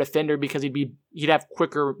a better defender because he'd have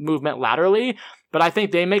quicker movement laterally. But I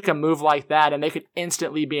think they make a move like that and they could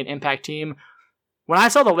instantly be an impact team. When I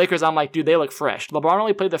saw the Lakers, I'm like, dude, they look fresh. LeBron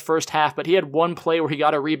only played the first half, but he had one play where he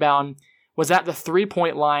got a rebound, was at the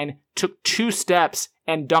 3-point line, took 2 steps,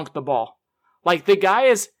 and dunked the ball. Like, to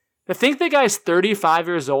think the guy's 35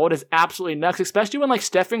 years old is absolutely nuts, especially when, like,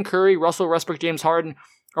 Stephen Curry, Russell Westbrook, James Harden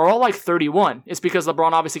are all, like, 31. It's because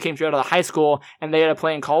LeBron obviously came straight out of high school, and they had to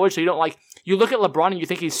play in college, so you look at LeBron and you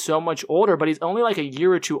think he's so much older, but he's only, like, a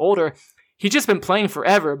year or 2 older. He's just been playing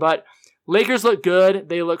forever, but Lakers look good.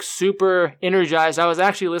 They look super energized. I was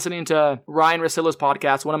actually listening to Ryan Russillo's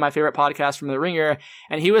podcast, one of my favorite podcasts from The Ringer,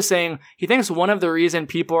 and he was saying he thinks one of the reason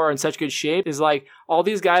people are in such good shape is like all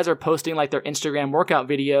these guys are posting like their Instagram workout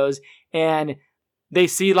videos and they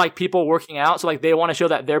see like people working out, so like they want to show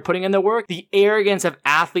that they're putting in the work. The arrogance of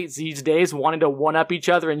athletes these days wanting to one-up each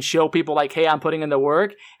other and show people like, hey, I'm putting in the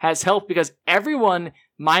work has helped because everyone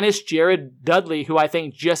minus Jared Dudley, who I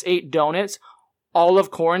think just ate donuts all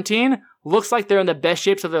of quarantine, looks like they're in the best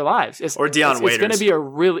shapes of their lives. Or Dion Waiters. It's going to be a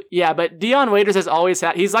really... Yeah, but Dion Waiters has always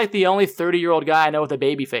had... He's like the only 30-year-old guy I know with a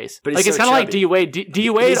baby face. But like, it's kind of like D-Wade.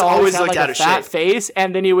 D-Wade always had like a fat face,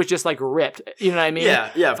 and then he was just like ripped. You know what I mean?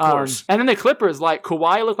 Yeah, of course. And then the Clippers, like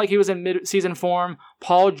Kawhi looked like he was in mid-season form.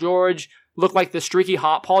 Paul George looked like the streaky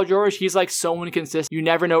hot Paul George. He's like so inconsistent. You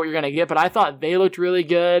never know what you're going to get, but I thought they looked really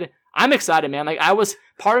good. I'm excited, man.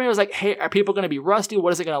 Part of me was like, hey, are people going to be rusty?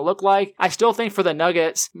 What is it going to look like? I still think for the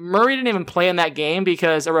Nuggets, Murray didn't even play in that game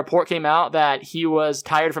because a report came out that he was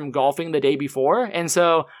tired from golfing the day before. And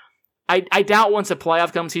so I doubt once the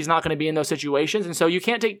playoff comes, he's not going to be in those situations. And so you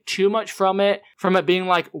can't take too much from it being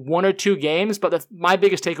like 1 or 2 games. But my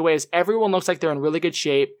biggest takeaway is everyone looks like they're in really good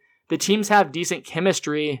shape. The teams have decent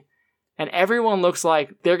chemistry. and everyone looks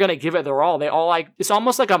like they're going to give it their all. They all it's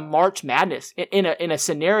almost like a March Madness in a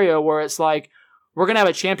scenario where it's like, we're going to have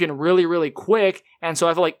a champion really, really quick. And so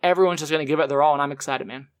I feel like everyone's just going to give it their all, and I'm excited,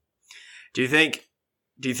 man. Do you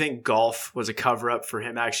think golf was a cover up for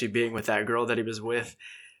him actually being with that girl that he was with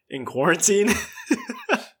in quarantine?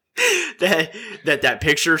 that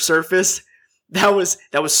picture surfaced. That was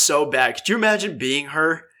so bad. Could you imagine being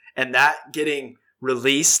her and that getting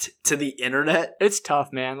released to the internet? It's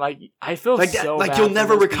tough, man. Like, I feel like so that, bad. You'll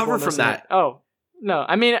never recover from that. Oh, no.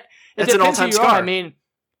 I mean, that's an all-time scar. I mean,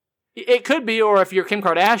 it could be, or if you're Kim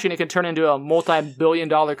Kardashian, it could turn into a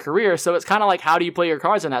multi-billion-dollar career. So it's kind of like, how do you play your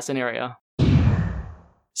cards in that scenario?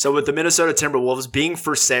 So with the Minnesota Timberwolves being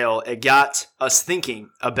for sale, it got us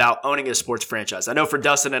thinking about owning a sports franchise. I know for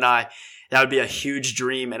Dustin and I, that would be a huge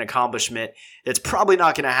dream and accomplishment. It's probably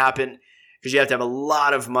not going to happen because you have to have a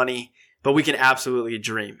lot of money, but we can absolutely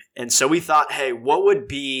dream. And so we thought, hey, what would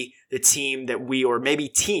be the team that or maybe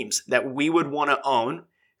teams that we would want to own?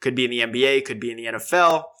 Could be in the NBA, could be in the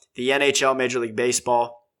NFL, the NHL, Major League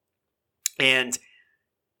Baseball. And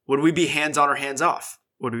would we be hands-on or hands-off?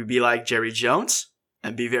 Would we be like Jerry Jones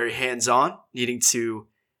and be very hands-on, needing to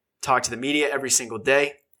talk to the media every single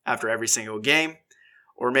day after every single game?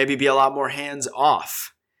 Or maybe be a lot more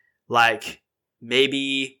hands-off. Like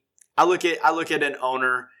maybe I look at an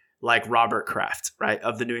owner like Robert Kraft, right,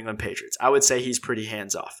 of the New England Patriots. I would say he's pretty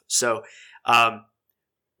hands-off. So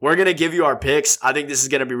we're going to give you our picks. I think this is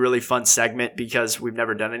going to be a really fun segment because we've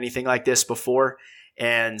never done anything like this before.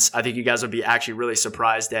 And I think you guys would be actually really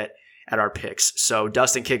surprised at our picks. So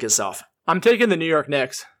Dustin, kick us off. I'm taking the New York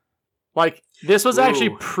Knicks. Like, this was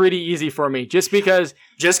actually pretty easy for me just because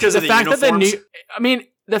of the uniforms?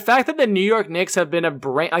 The fact that the New York Knicks have been a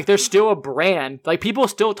brand, like they're still a brand. Like people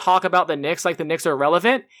still talk about the Knicks like the Knicks are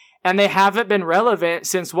relevant, and they haven't been relevant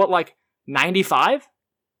since what, like 95?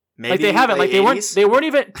 Maybe like they haven't. Like they 80s? weren't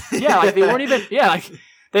even. Yeah, like they weren't even. Yeah, like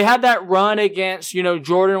they had that run against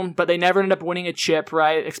Jordan, but they never ended up winning a chip,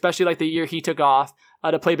 right? Especially like the year he took off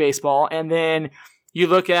to play baseball, and then. You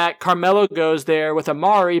look at Carmelo goes there with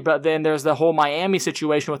Amari, but then there's the whole Miami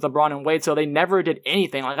situation with LeBron and Wade, so they never did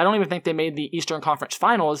anything. Like I don't even think they made the Eastern Conference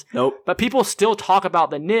Finals. Nope. But people still talk about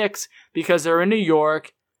the Knicks because they're in New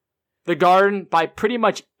York. The Garden, by pretty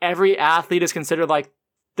much every athlete, is considered like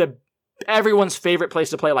everyone's favorite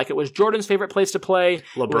place to play. Like it was Jordan's favorite place to play. It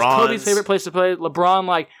was Kobe's favorite place to play. LeBron,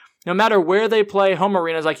 like no matter where they play, home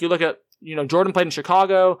arenas. Like you look at Jordan played in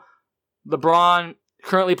Chicago. LeBron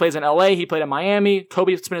currently plays in LA. He played in Miami.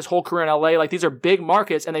 Kobe spent his whole career in LA. Like these are big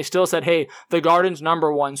markets, and they still said, hey, the Garden's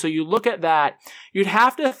 #1. So you look at that, you'd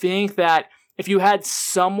have to think that if you had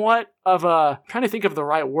somewhat of I'm trying to think of the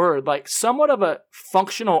right word, like somewhat of a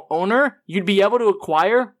functional owner, you'd be able to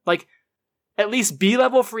acquire like at least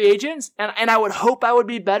B-level free agents. And I would hope I would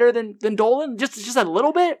be better than Dolan, just a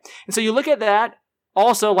little bit. And so you look at that.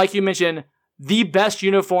 Also, like you mentioned, the best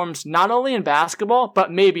uniforms, not only in basketball,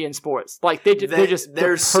 but maybe in sports. Like they're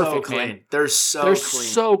perfect, so clean. Man. They're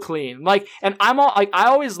so clean. Like, and I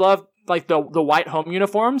always love like the white home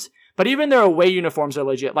uniforms, but even their away uniforms are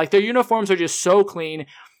legit. Like their uniforms are just so clean.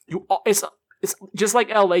 It's just like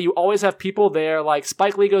LA. You always have people there. Like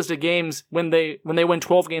Spike Lee goes to games when they win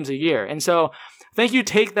 12 games a year, and so I think you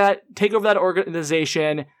take over that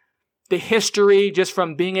organization, the history just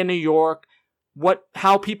from being in New York.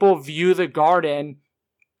 How people view the Garden.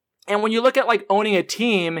 And when you look at like owning a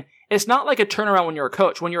team, it's not like a turnaround when you're a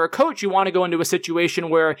coach. When you're a coach, you want to go into a situation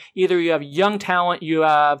where either you have young talent, you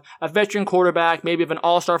have a veteran quarterback, maybe have an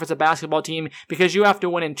all-star if it's a basketball team, because you have to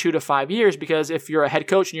win in 2 to 5 years, because if you're a head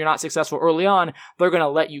coach and you're not successful early on, they're going to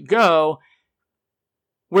let you go.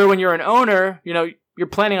 Where when you're an owner, you're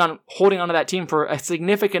planning on holding onto that team for a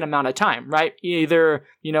significant amount of time, right? Either,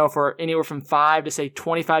 for anywhere from 5 to say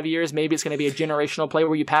 25 years, maybe it's going to be a generational play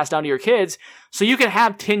where you pass down to your kids. So you can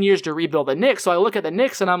have 10 years to rebuild the Knicks. So I look at the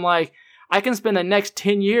Knicks and I'm like, I can spend the next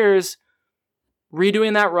 10 years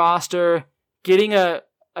redoing that roster, getting a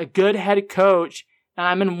good head coach, and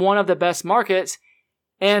I'm in one of the best markets.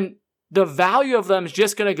 And the value of them is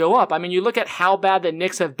just going to go up. I mean, you look at how bad the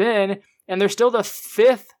Knicks have been, and they're still the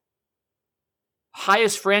 5th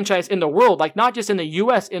highest franchise in the world, like not just in the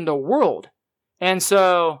U.S., in the world. And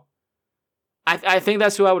so I think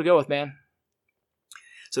that's who I would go with, man.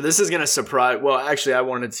 So this is going to surprise. Well, actually,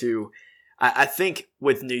 I think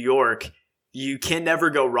with New York, you can never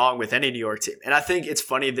go wrong with any New York team. And I think it's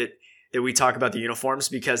funny that we talk about the uniforms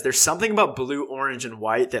because there's something about blue, orange, and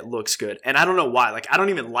white that looks good. And I don't know why. Like, I don't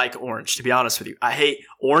even like orange, to be honest with you. I hate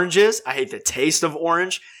oranges. I hate the taste of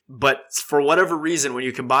orange. But for whatever reason, when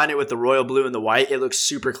you combine it with the royal blue and the white, it looks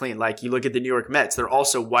super clean. Like, you look at the New York Mets. They're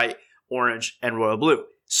also white, orange, and royal blue.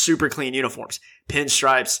 super clean uniforms,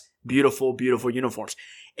 pinstripes, beautiful, beautiful uniforms.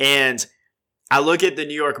 And I look at the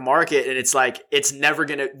New York market and it's like, it's never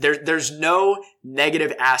going to, there's no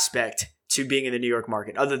negative aspect to being in the New York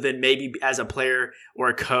market other than maybe as a player or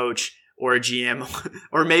a coach or a GM,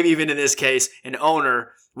 or maybe even in this case, an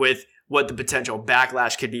owner with what the potential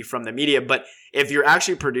backlash could be from the media. But if you're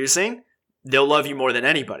actually producing, they'll love you more than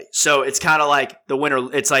anybody. So it's kind of like the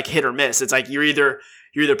winner. It's like hit or miss. It's like you're either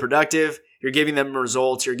productive, you're giving them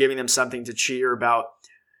results, you're giving them something to cheer about,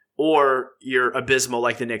 or you're abysmal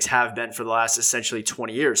like the Knicks have been for the last essentially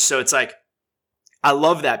 20 years. So it's like, I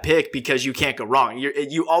love that pick because you can't go wrong.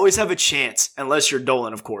 You always have a chance, unless you're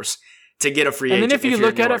Dolan, of course, to get a free agent. And then if you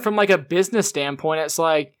look at it from like a business standpoint, it's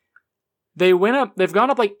like they've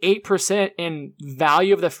gone up like 8% in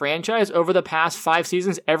value of the franchise over the past 5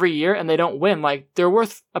 seasons every year, and they don't win. Like they're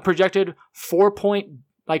worth a projected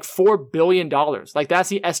 $4 billion. Like that's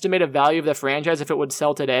the estimated value of the franchise if it would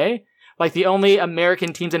sell today. Like the only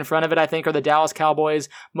American teams in front of it, I think, are the Dallas Cowboys,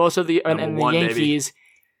 most of the and the Yankees. Baby.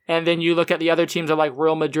 And then you look at the other teams are like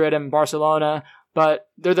Real Madrid and Barcelona, but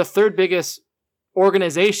they're the third biggest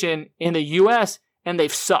organization in the U.S. and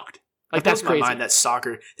they've sucked. Like that's crazy. It blows my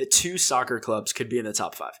mind that 2 soccer clubs could be in the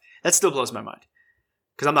top 5. That still blows my mind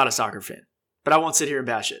because I'm not a soccer fan, but I won't sit here and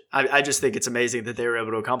bash it. I just think it's amazing that they were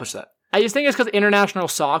able to accomplish that. I just think it's because international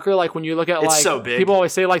soccer, like when you look at like, so big. People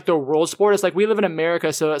always say like the world sport, it's like we live in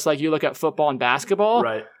America, so it's like you look at football and basketball.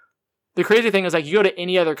 Right. The crazy thing is like you go to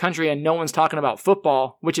any other country and no one's talking about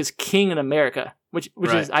football, which is king in America, which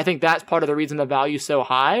right. is, I think that's part of the reason the value's so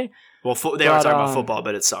high. Well, they are talking about football,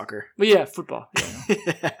 but it's soccer. But yeah, football.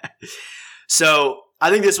 Yeah. So I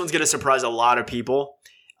think this one's going to surprise a lot of people.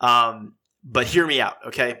 But hear me out,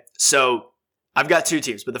 okay? So I've got 2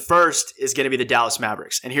 teams, but the first is going to be the Dallas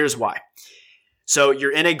Mavericks, and here's why. So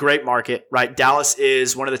you're in a great market, right? Dallas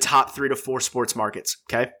is one of the top 3 to 4 sports markets,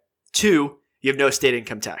 okay? 2, you have no state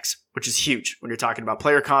income tax, which is huge when you're talking about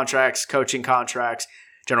player contracts, coaching contracts,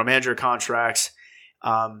 general manager contracts.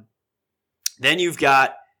 Then you've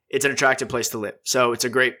got, it's an attractive place to live. So it's a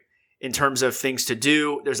great, in terms of things to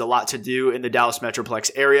do, there's a lot to do in the Dallas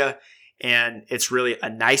Metroplex area, and it's really a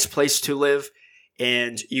nice place to live,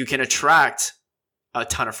 and you can attract a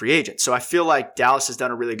ton of free agents. So I feel like Dallas has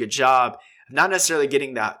done a really good job of not necessarily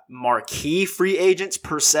getting that marquee free agents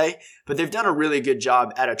per se, but they've done a really good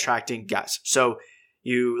job at attracting guys. So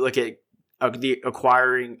you look at the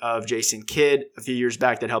acquiring of Jason Kidd a few years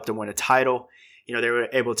back that helped them win a title. You know, they were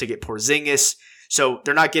able to get Porzingis. So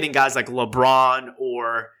they're not getting guys like LeBron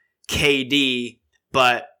or KD,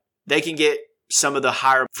 but they can get some of the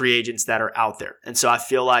higher free agents that are out there. And so I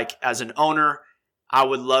feel like as an owner, I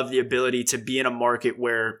would love the ability to be in a market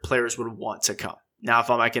where players would want to come. Now, if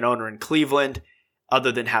I'm like an owner in Cleveland,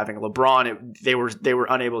 other than having LeBron, they were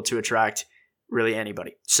unable to attract really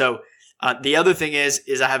anybody. So the other thing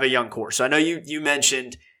is I have a young core. So I know you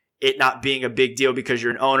mentioned it not being a big deal because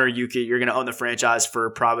you're an owner. You're going to own the franchise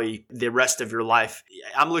for probably the rest of your life.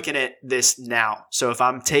 I'm looking at this now. So if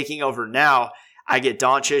I'm taking over now, I get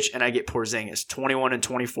Doncic and I get Porzingis, 21 and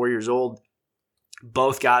 24 years old.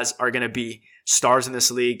 Both guys are going to be stars in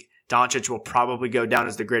this league. Doncic will probably go down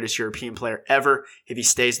as the greatest European player ever if he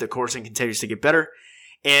stays the course and continues to get better.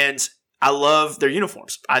 And I love their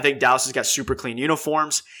uniforms. I think Dallas has got super clean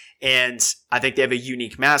uniforms, and I think they have a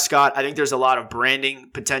unique mascot. I think there's a lot of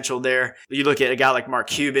branding potential there. You look at a guy like Mark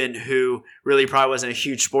Cuban, who really probably wasn't a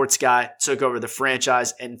huge sports guy, took over the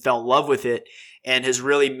franchise and fell in love with it, and has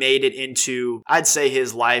really made it into, I'd say,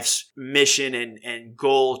 his life's mission and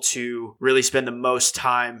goal to really spend the most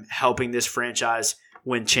time helping this franchise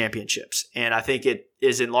win championships. And I think it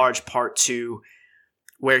is in large part to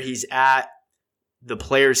where he's at, the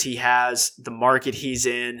players he has, the market he's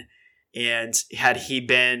in. And had he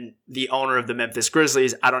been the owner of the Memphis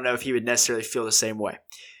Grizzlies, I don't know if he would necessarily feel the same way.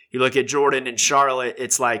 You look at Jordan in Charlotte,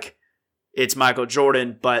 it's like it's Michael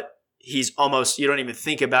Jordan, but he's almost, you don't even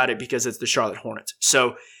think about it because it's the Charlotte Hornets.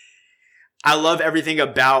 So I love everything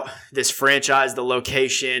about this franchise, the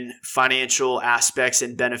location, financial aspects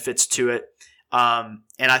and benefits to it.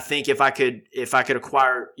 And I think if I could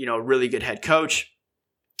acquire, a really good head coach,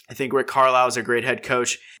 I think Rick Carlisle is a great head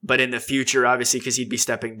coach, but in the future, obviously, because he'd be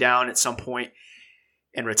stepping down at some point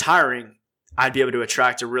and retiring, I'd be able to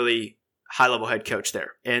attract a really high-level head coach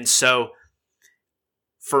there. And so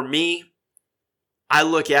for me, I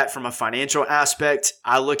look at from a financial aspect,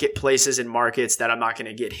 I look at places and markets that I'm not going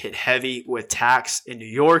to get hit heavy with tax. In New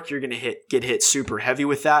York, you're going to get hit super heavy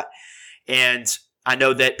with that. And I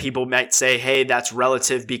know that people might say, hey, that's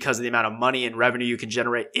relative because of the amount of money and revenue you can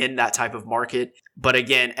generate in that type of market. But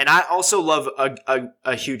again, and I also love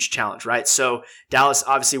a huge challenge, right? So Dallas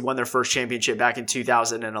obviously won their first championship back in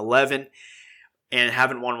 2011 and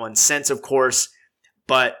haven't won one since, of course.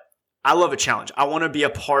 But I love a challenge. I want to be a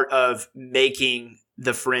part of making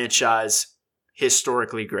the franchise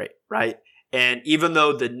historically great, right? And even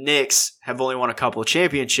though the Knicks have only won a couple of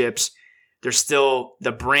championships, they're still,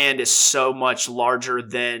 the brand is so much larger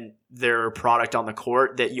than their product on the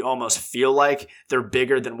court that you almost feel like they're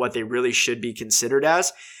bigger than what they really should be considered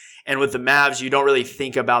as. And with the Mavs, you don't really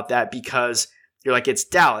think about that because you're like, it's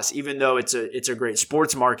Dallas. Even though it's a great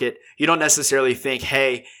sports market, you don't necessarily think,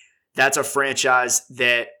 hey, that's a franchise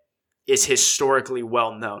that is historically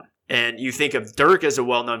well known. And you think of Dirk as a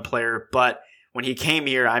well-known player, but when he came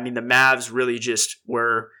here, I mean, the Mavs really just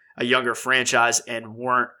were a younger franchise and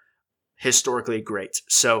weren't historically great.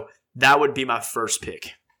 So that would be my first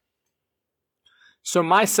pick. So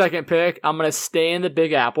my second pick, I'm going to stay in the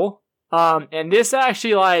Big Apple. And this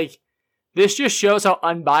actually, this just shows how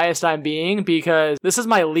unbiased I'm being because this is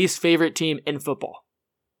my least favorite team in football.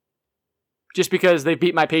 Just because they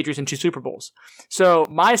beat my Patriots in 2 Super Bowls. So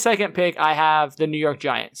my second pick, I have the New York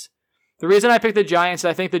Giants. The reason I picked the Giants,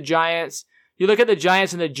 I think the Giants, you look at the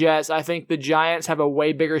Giants and the Jets, I think the Giants have a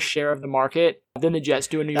way bigger share of the market than the Jets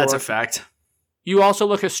do in New York. That's a fact. You also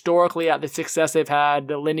look historically at the success they've had,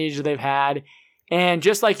 the lineage they've had, and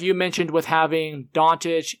just like you mentioned with having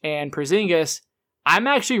Doncic and Porzingis, I'm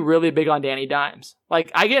actually really big on Danny Dimes.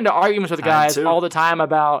 Like, I get into arguments with guys all the time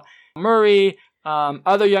about Murray,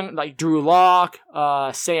 other young, like Drew Lock,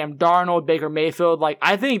 Sam Darnold, Baker Mayfield. Like,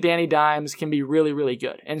 I think Danny Dimes can be really, really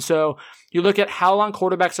good. And so you look at how long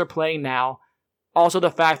quarterbacks are playing now, also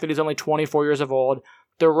the fact that he's only 24 years old.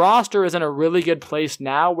 The roster is in a really good place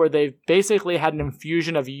now where they've basically had an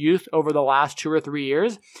infusion of youth over the last 2 or 3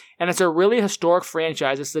 years. And it's a really historic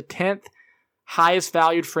franchise. It's the 10th highest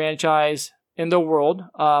valued franchise in the world.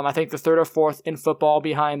 I think the 3rd or 4th in football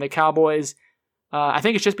behind the Cowboys. I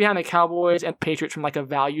think it's just behind the Cowboys and Patriots from like a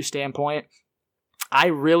value standpoint. I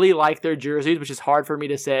really like their jerseys, which is hard for me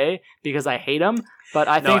to say because I hate them. But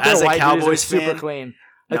I think their white jerseys are super clean.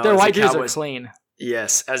 Like their white jerseys are clean.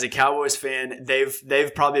 Yes, as a Cowboys fan,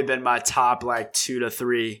 they've probably been my top 2 to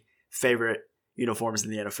 3 favorite uniforms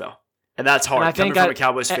in the NFL. And that's hard. And coming from a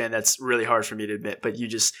Cowboys fan, that's really hard for me to admit. But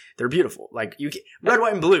they're beautiful. Like red,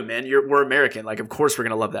 white, and blue, man. We're American. Like, of course we're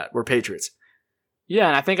gonna love that. We're Patriots. Yeah,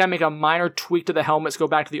 and I think I make a minor tweak to the helmets, go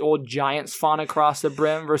back to the old Giants font across the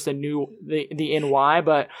brim versus the NY.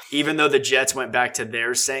 But even though the Jets went back to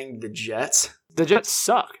theirs saying the Jets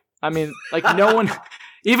suck. I mean, no one.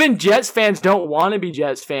 Even Jets fans don't want to be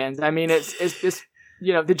Jets fans. I mean, it's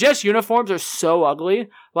the Jets uniforms are so ugly.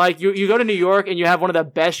 Like, you go to New York and you have one of the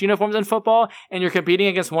best uniforms in football and you're competing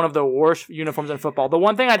against one of the worst uniforms in football. The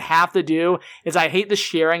one thing I'd have to do is I hate the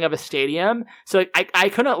sharing of a stadium. So I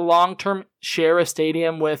couldn't long-term share a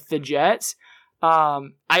stadium with the Jets.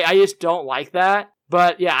 I just don't like that.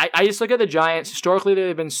 But yeah, I just look at the Giants. Historically,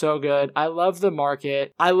 they've been so good. I love the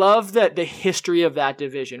market. I love the history of that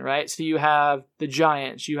division, right? So you have the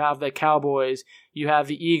Giants, you have the Cowboys, you have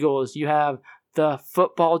the Eagles, you have the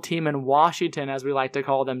football team in Washington, as we like to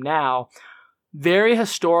call them now. Very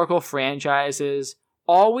historical franchises,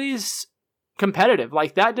 always competitive.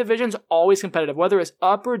 Like, that division's always competitive, whether it's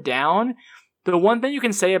up or down. The one thing you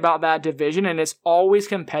can say about that division, and it's always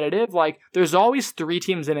competitive, like, there's always 3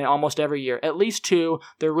 teams in it almost every year. At least 2.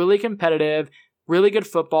 They're really competitive, really good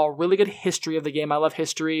football, really good history of the game. I love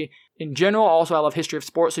history in general. Also, I love history of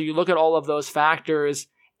sports. So you look at all of those factors,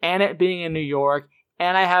 and it being in New York,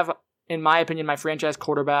 and I have, in my opinion, my franchise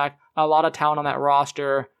quarterback, a lot of talent on that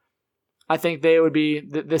roster. I think they would be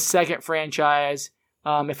the second franchise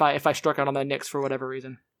if I struck out on the Knicks for whatever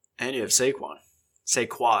reason. And you have Saquon.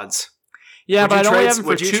 Saquads. Yeah, but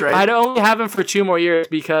I'd only have him for 2 more years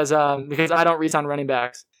because I don't resign running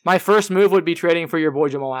backs. My first move would be trading for your boy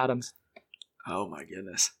Jamal Adams. Oh my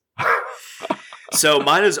goodness. So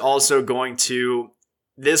mine is also going to,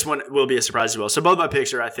 this one will be a surprise as well. So both my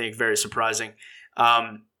picks are, I think, very surprising.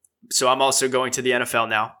 So I'm also going to the NFL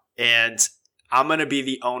now, and I'm going to be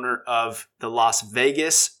the owner of the Las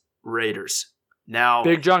Vegas Raiders. Now,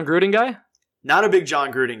 big John Gruden guy? Not a big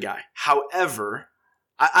John Gruden guy. However,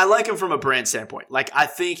 I like him from a brand standpoint. Like, I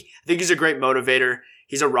think he's a great motivator.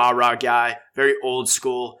 He's a rah-rah guy, very old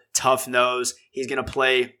school, tough nose. He's going to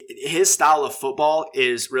play. His style of football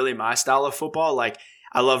is really my style of football. Like,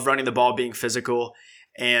 I love running the ball, being physical.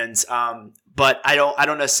 And, but I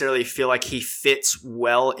don't necessarily feel like he fits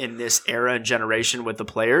well in this era and generation with the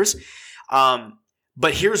players.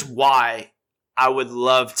 But here's why I would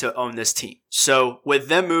love to own this team. So with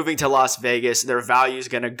them moving to Las Vegas, their value is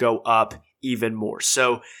going to go up even more.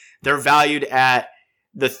 So they're valued at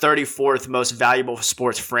the 34th most valuable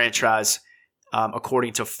sports franchise,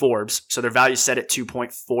 according to Forbes. So their value is set at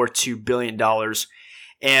 $2.42 billion.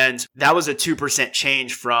 And that was a 2%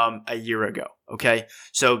 change from a year ago. Okay.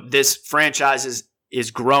 So this franchise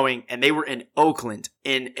is growing, and they were in Oakland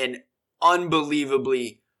in an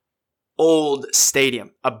unbelievably old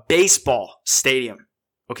stadium, a baseball stadium.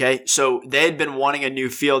 Okay. So they had been wanting a new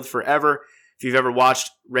field forever. If you've ever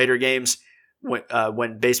watched Raider games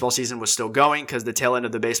when baseball season was still going, because the tail end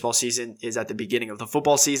of the baseball season is at the beginning of the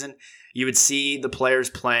football season, you would see the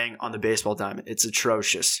players playing on the baseball diamond. It's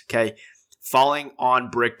atrocious. Okay. Falling on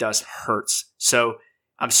brick dust hurts. So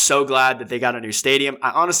I'm so glad that they got a new stadium.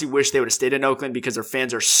 I honestly wish they would have stayed in Oakland because their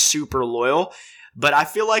fans are super loyal. But I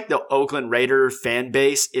feel like the Oakland Raider fan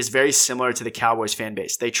base is very similar to the Cowboys fan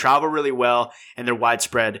base. They travel really well, and they're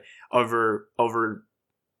widespread over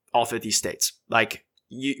all 50 states. Like,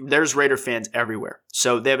 there's Raider fans everywhere.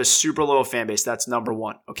 So they have a super loyal fan base. That's number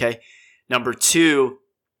one. Okay. Number two,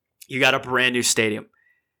 you got a brand new stadium.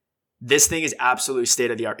 This thing is absolutely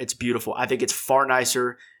state of the art. It's beautiful. I think it's far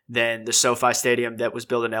nicer than the SoFi Stadium that was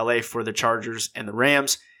built in LA for the Chargers and the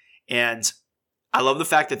Rams. And I love the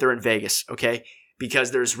fact that they're in Vegas, okay?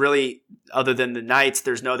 Because there's really, other than the Knights,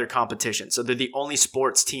 there's no other competition. So they're the only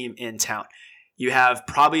sports team in town. You have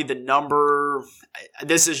probably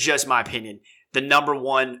this is just my opinion, the number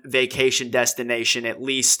one vacation destination, at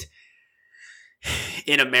least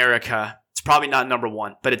in America. It's probably not number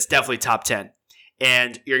one, but it's definitely top 10.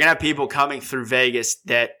 And you're going to have people coming through Vegas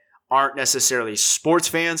that aren't necessarily sports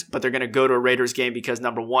fans, but they're going to go to a Raiders game because,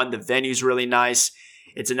 number one, the venue's really nice.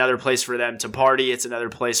 It's another place for them to party. It's another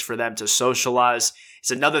place for them to socialize.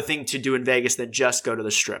 It's another thing to do in Vegas than just go to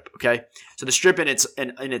the Strip, okay? So the Strip in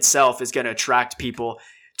itself is going to attract people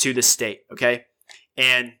to the state, okay?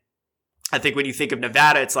 And I think when you think of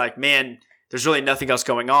Nevada, it's like, man, there's really nothing else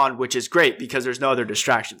going on, which is great because there's no other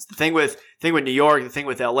distractions. The thing with New York, the thing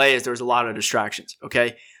with LA is there's a lot of distractions,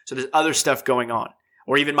 okay? So there's other stuff going on.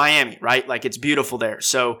 Or even Miami, right? Like, it's beautiful there.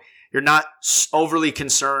 So you're not overly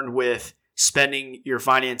concerned with spending your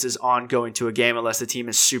finances on going to a game unless the team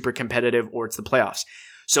is super competitive or it's the playoffs.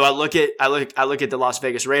 So I look at the Las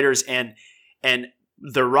Vegas Raiders and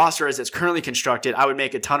the roster as it's currently constructed. I would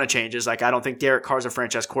make a ton of changes. Like, I don't think Derek Carr's a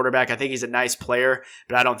franchise quarterback. I think he's a nice player,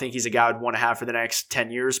 but I don't think he's a guy I'd want to have for the next 10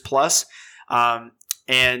 years plus.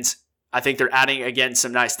 And I think they're adding, again,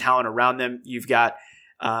 some nice talent around them. You've got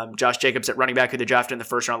Josh Jacobs at running back, who they drafted in the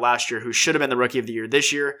first round last year, who should have been the rookie of the year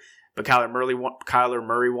this year, but Kyler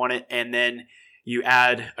Murray won it. And then you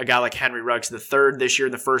add a guy like Henry Ruggs III this year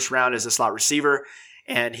in the first round as a slot receiver,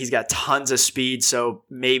 and he's got tons of speed. So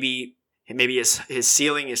maybe his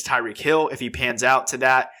ceiling is Tyreek Hill. If he pans out to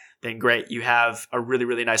that, then great. You have a really,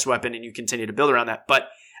 really nice weapon, and you continue to build around that. But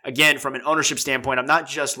again, from an ownership standpoint, I'm not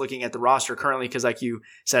just looking at the roster currently because, like you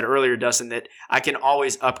said earlier, Dustin, that I can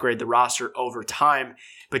always upgrade the roster over time,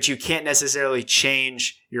 but you can't necessarily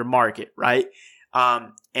change your market, right?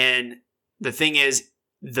 And the thing is,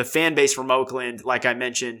 the fan base from Oakland, like I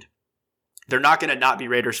mentioned, they're not going to not be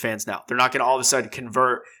Raiders fans now. They're not going to all of a sudden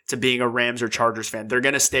convert to being a Rams or Chargers fan. They're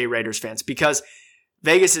going to stay Raiders fans because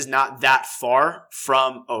Vegas is not that far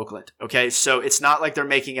from Oakland, okay? So it's not like they're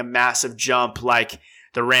making a massive jump like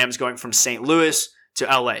the Rams going from St. Louis to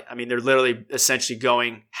LA. I mean, they're literally essentially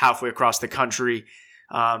going halfway across the country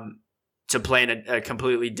to play in a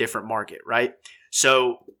completely different market, right?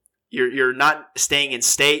 So you're not staying in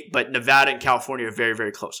state, but Nevada and California are very,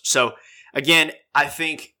 very close. So again, I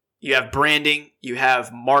think you have branding, you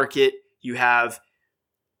have market, you have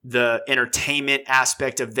the entertainment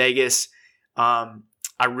aspect of Vegas.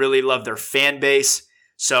 I really love their fan base.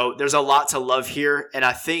 So there's a lot to love here. And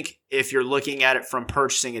I think if you're looking at it from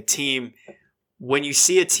purchasing a team, when you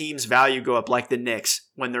see a team's value go up like the Knicks,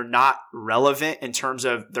 when they're not relevant in terms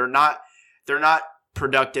of they're not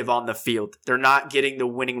productive on the field, they're not getting the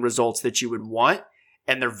winning results that you would want,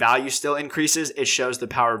 and their value still increases, it shows the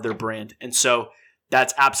power of their brand. And so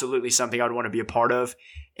that's absolutely something I would want to be a part of.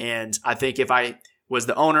 And I think if I was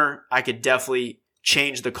the owner, I could definitely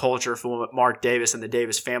change the culture from what Mark Davis and the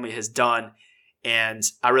Davis family has done. And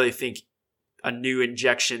I really think a new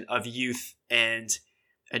injection of youth and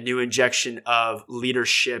a new injection of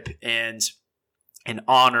leadership and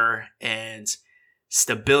honor and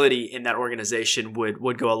stability in that organization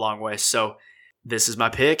would go a long way. So this is my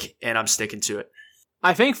pick, and I'm sticking to it.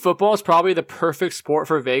 I think football is probably the perfect sport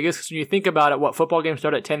for Vegas because when you think about it, what football games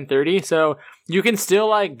start at 10:30, so you can still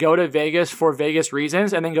like go to Vegas for Vegas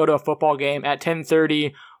reasons and then go to a football game at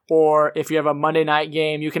 10:30 or if you have a Monday night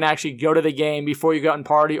game, you can actually go to the game before you go out and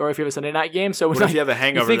party, or if you have a Sunday night game. So what if you have a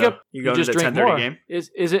hangover, you go to the 10:30 game?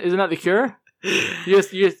 Isn't that the cure? You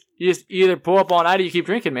just either pull up all night or you keep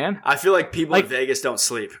drinking, man. I feel like people in Vegas don't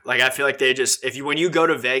sleep. Like, I feel like they just, when you go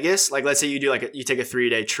to Vegas, like, let's say you do you take a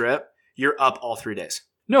 3-day trip, you're up all 3 days.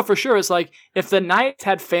 No, for sure. It's like if the Knights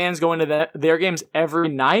had fans going to their games every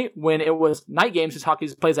night when it was night games, because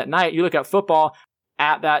hockey plays at night, you look at football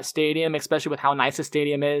at that stadium, especially with how nice the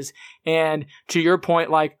stadium is. And to your point,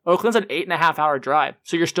 like Oakland's an 8.5 hour drive.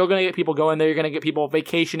 So you're still going to get people going there. You're going to get people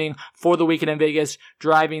vacationing for the weekend in Vegas,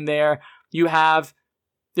 driving there.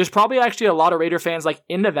 There's probably actually a lot of Raider fans like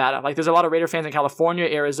in Nevada. Like there's a lot of Raider fans in California,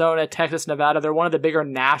 Arizona, Texas, Nevada. They're one of the bigger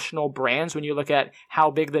national brands when you look at how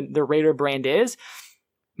big the Raider brand is.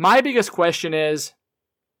 My biggest question is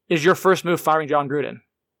your first move firing John Gruden?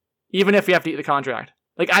 Even if you have to eat the contract.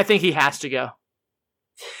 Like, I think he has to go.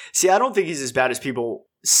 See, I don't think he's as bad as people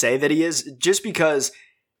say that he is, just because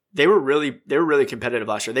they were really competitive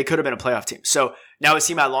last year. They could have been a playoff team. So now is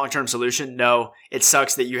he my long-term solution? No. It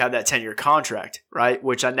sucks that you have that 10-year contract, right?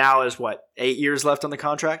 Which now is 8 years left on the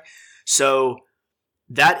contract. So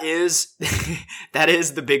that is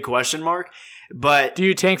the big question mark. But do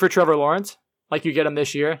you tank for Trevor Lawrence? Like you get him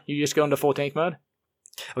this year? You just go into full tank mode?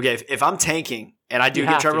 Okay, if I'm tanking and I do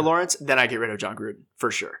get Trevor Lawrence, then I get rid of John Gruden for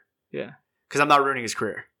sure. Yeah. Because I'm not ruining his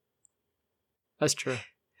career. That's true.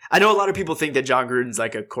 I know a lot of people think that John Gruden's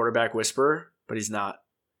like a quarterback whisperer, but he's not.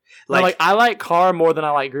 I like Carr more than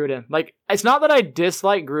I like Gruden. Like, it's not that I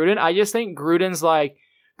dislike Gruden. I just think Gruden's like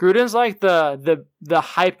the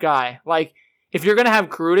hype guy. Like, if you're going to have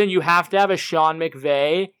Gruden, you have to have a Sean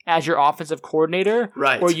McVay as your offensive coordinator.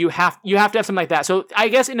 Right. Or you have to have something like that. So I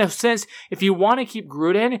guess in a sense, if you want to keep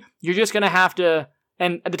Gruden, you're just going to have to,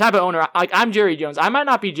 and the type of owner, like I'm Jerry Jones. I might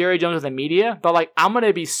not be Jerry Jones with the media, but like I'm going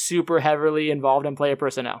to be super heavily involved in player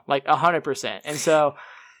personnel, like 100%. And so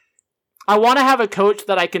I want to have a coach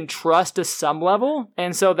that I can trust to some level.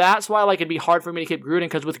 And so that's why like it'd be hard for me to keep Gruden,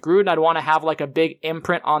 because with Gruden, I'd want to have like a big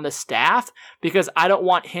imprint on the staff, because I don't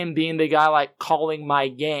want him being the guy like calling my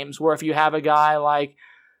games, where if you have a guy like,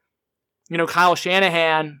 Kyle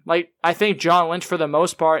Shanahan, like I think John Lynch for the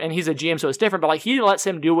most part, and he's a GM so it's different, but like he lets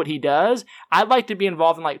him do what he does. I'd like to be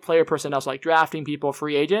involved in like player personnel, so like drafting people,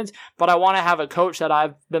 free agents, but I want to have a coach that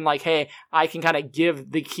I've been like, hey, I can kind of give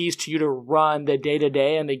the keys to you to run the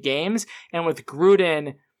day-to-day and the games. And with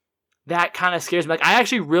Gruden, that kind of scares me. Like I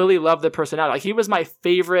actually really love the personality. Like he was my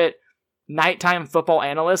favorite nighttime football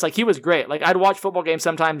analyst. Like he was great. Like I'd watch football games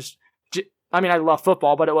sometimes. I mean, I love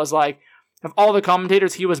football, but it was like, of all the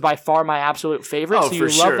commentators, he was by far my absolute favorite. Oh, so you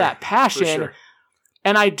sure. love that passion. For sure.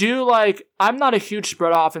 And I do like, I'm not a huge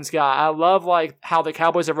spread offense guy. I love like how the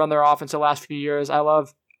Cowboys have run their offense the last few years. I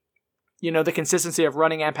love, the consistency of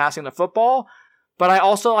running and passing the football. But I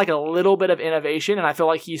also like a little bit of innovation. And I feel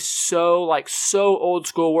like he's so old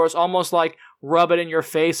school, where it's almost like rub it in your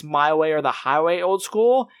face, my way or the highway old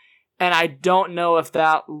school. And I don't know if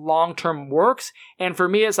that long-term works. And for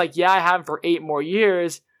me, it's like, yeah, I have him for 8 more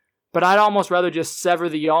years. But I'd almost rather just sever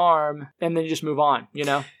the arm and then just move on,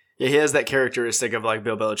 Yeah, he has that characteristic of like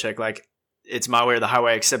Bill Belichick, like it's my way or the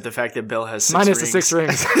highway, except the fact that Bill has 6 minus rings. the 6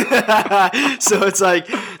 rings. So it's like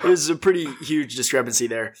there's a pretty huge discrepancy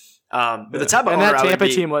there. But the type of owner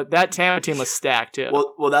that Tampa team was stacked too.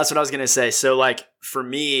 Well, that's what I was gonna say. So like for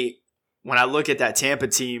me, when I look at that Tampa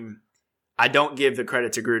team, I don't give the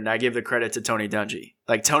credit to Gruden. I give the credit to Tony Dungy.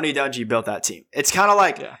 Like Tony Dungy built that team. It's kind of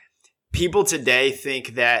like. Yeah. People today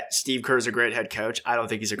think that Steve Kerr is a great head coach. I don't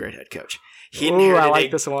think he's a great head coach. I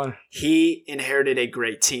like this one. He inherited a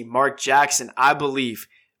great team. Mark Jackson, I believe,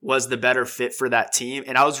 was the better fit for that team.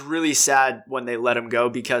 And I was really sad when they let him go,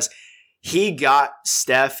 because he got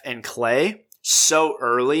Steph and Clay so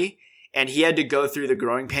early, and he had to go through the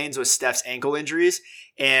growing pains with Steph's ankle injuries.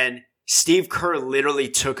 And Steve Kerr literally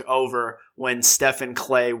took over when Steph and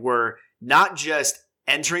Clay were not just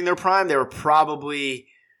entering their prime, they were probably...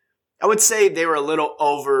 I would say they were a little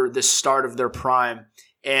over the start of their prime,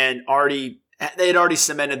 and they had already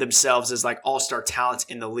cemented themselves as like all-star talents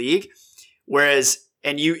in the league. Whereas,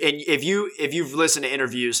 if you've listened to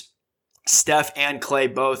interviews, Steph and Clay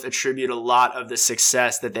both attribute a lot of the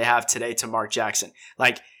success that they have today to Mark Jackson.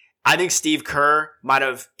 Like, I think Steve Kerr might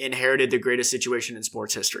have inherited the greatest situation in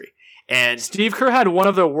sports history. And Steve Kerr had one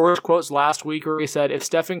of the worst quotes last week where he said, if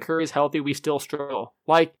Stephen Curry's healthy, we still struggle.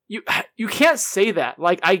 Like, you can't say that.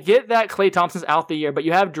 Like, I get that Klay Thompson's out the year, but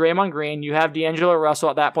you have Draymond Green, you have D'Angelo Russell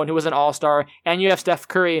at that point, who was an all-star, and you have Steph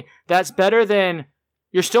Curry. That's better than...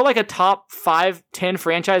 You're still like a top 5-10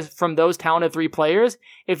 franchise from those talented 3 players.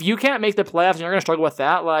 If you can't make the playoffs and you're going to struggle with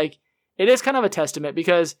that, like, it is kind of a testament,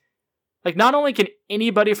 because Like, not only can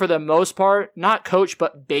anybody, for the most part, not coach,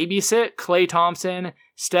 but babysit Klay Thompson,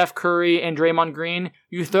 Steph Curry, and Draymond Green,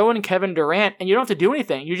 you throw in Kevin Durant, and you don't have to do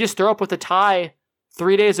anything. You just throw up with a tie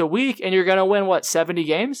 3 days a week, and you're going to win, 70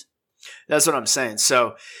 games? That's what I'm saying.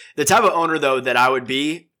 So the type of owner, though, that I would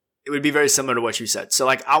be, it would be very similar to what you said. So,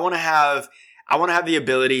 like, I want to have the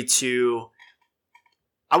ability to,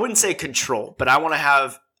 I wouldn't say control, but I want to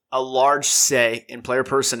have a large say in player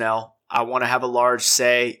personnel. I want to have a large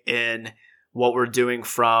say in what we're doing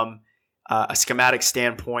from a schematic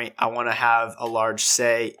standpoint. I want to have a large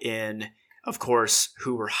say in, of course,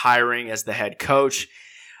 who we're hiring as the head coach.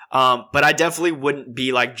 But I definitely wouldn't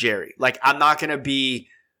be like Jerry. Like, I'm not going to be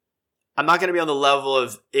on the level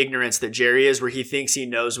of ignorance that Jerry is, where he thinks he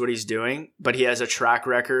knows what he's doing, but he has a track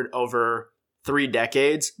record over 3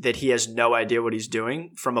 decades that he has no idea what he's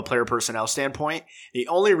doing from a player personnel standpoint. The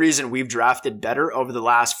only reason we've drafted better over the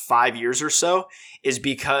last 5 years or so is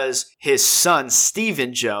because his son,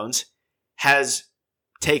 Steven Jones, has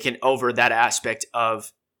taken over that aspect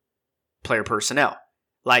of player personnel.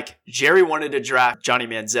 Like, Jerry wanted to draft Johnny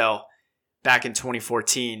Manziel back in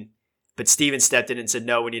 2014, but Steven stepped in and said,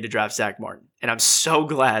 no, we need to draft Zach Martin. And I'm so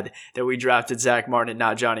glad that we drafted Zach Martin and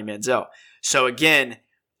not Johnny Manziel. So again,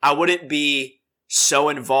 I wouldn't be so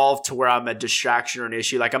involved to where I'm a distraction or an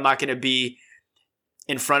issue. Like, I'm not going to be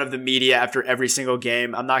in front of the media after every single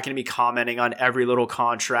game. I'm not going to be commenting on every little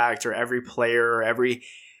contract or every player or every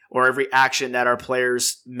action that our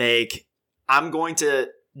players make. I'm going to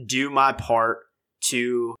do my part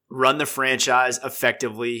to run the franchise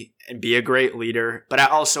effectively and be a great leader. But I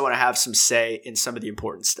also want to have some say in some of the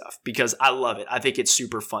important stuff because I love it. I think it's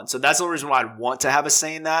super fun. So that's the only reason why I'd want to have a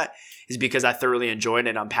say in that, is because I thoroughly enjoy it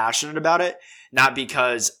and I'm passionate about it, not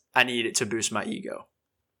because I need it to boost my ego.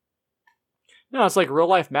 No, it's like real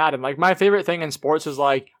life Madden. Like, my favorite thing in sports is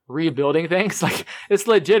like rebuilding things. Like, it's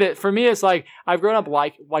legit. For me, it's like I've grown up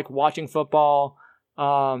like watching football,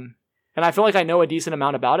 and I feel like I know a decent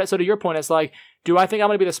amount about it. So to your point, it's like, do I think I'm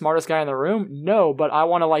going to be the smartest guy in the room? No, but I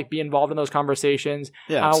want to like be involved in those conversations.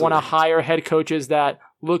 Yeah, I want to hire head coaches that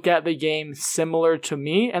look at the game similar to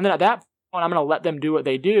me, and then at that point, I'm going to let them do what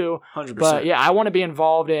they do. 100%. But yeah, I want to be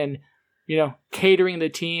involved in, catering the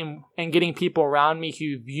team and getting people around me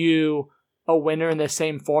who view a winner in the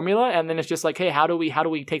same formula. And then it's just like, hey, how do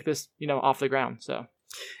we take this, off the ground? So.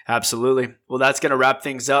 Absolutely. Well, that's going to wrap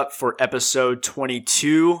things up for episode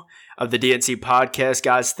 22 of the DNC podcast.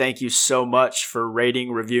 Guys, thank you so much for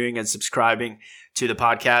rating, reviewing, and subscribing to the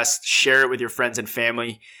podcast. Share it with your friends and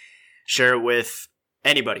family. Share it with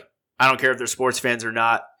anybody. I don't care if they're sports fans or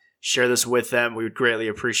not. Share this with them. We would greatly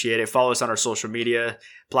appreciate it. Follow us on our social media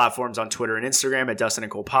platforms on Twitter and Instagram at Dustin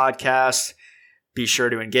and Cole Podcast. Be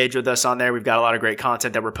sure to engage with us on there. We've got a lot of great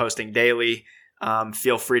content that we're posting daily.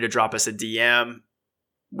 Feel free to drop us a DM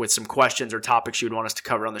with some questions or topics you would want us to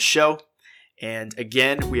cover on the show. And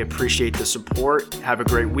again, we appreciate the support. Have a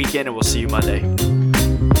great weekend, and we'll see you Monday.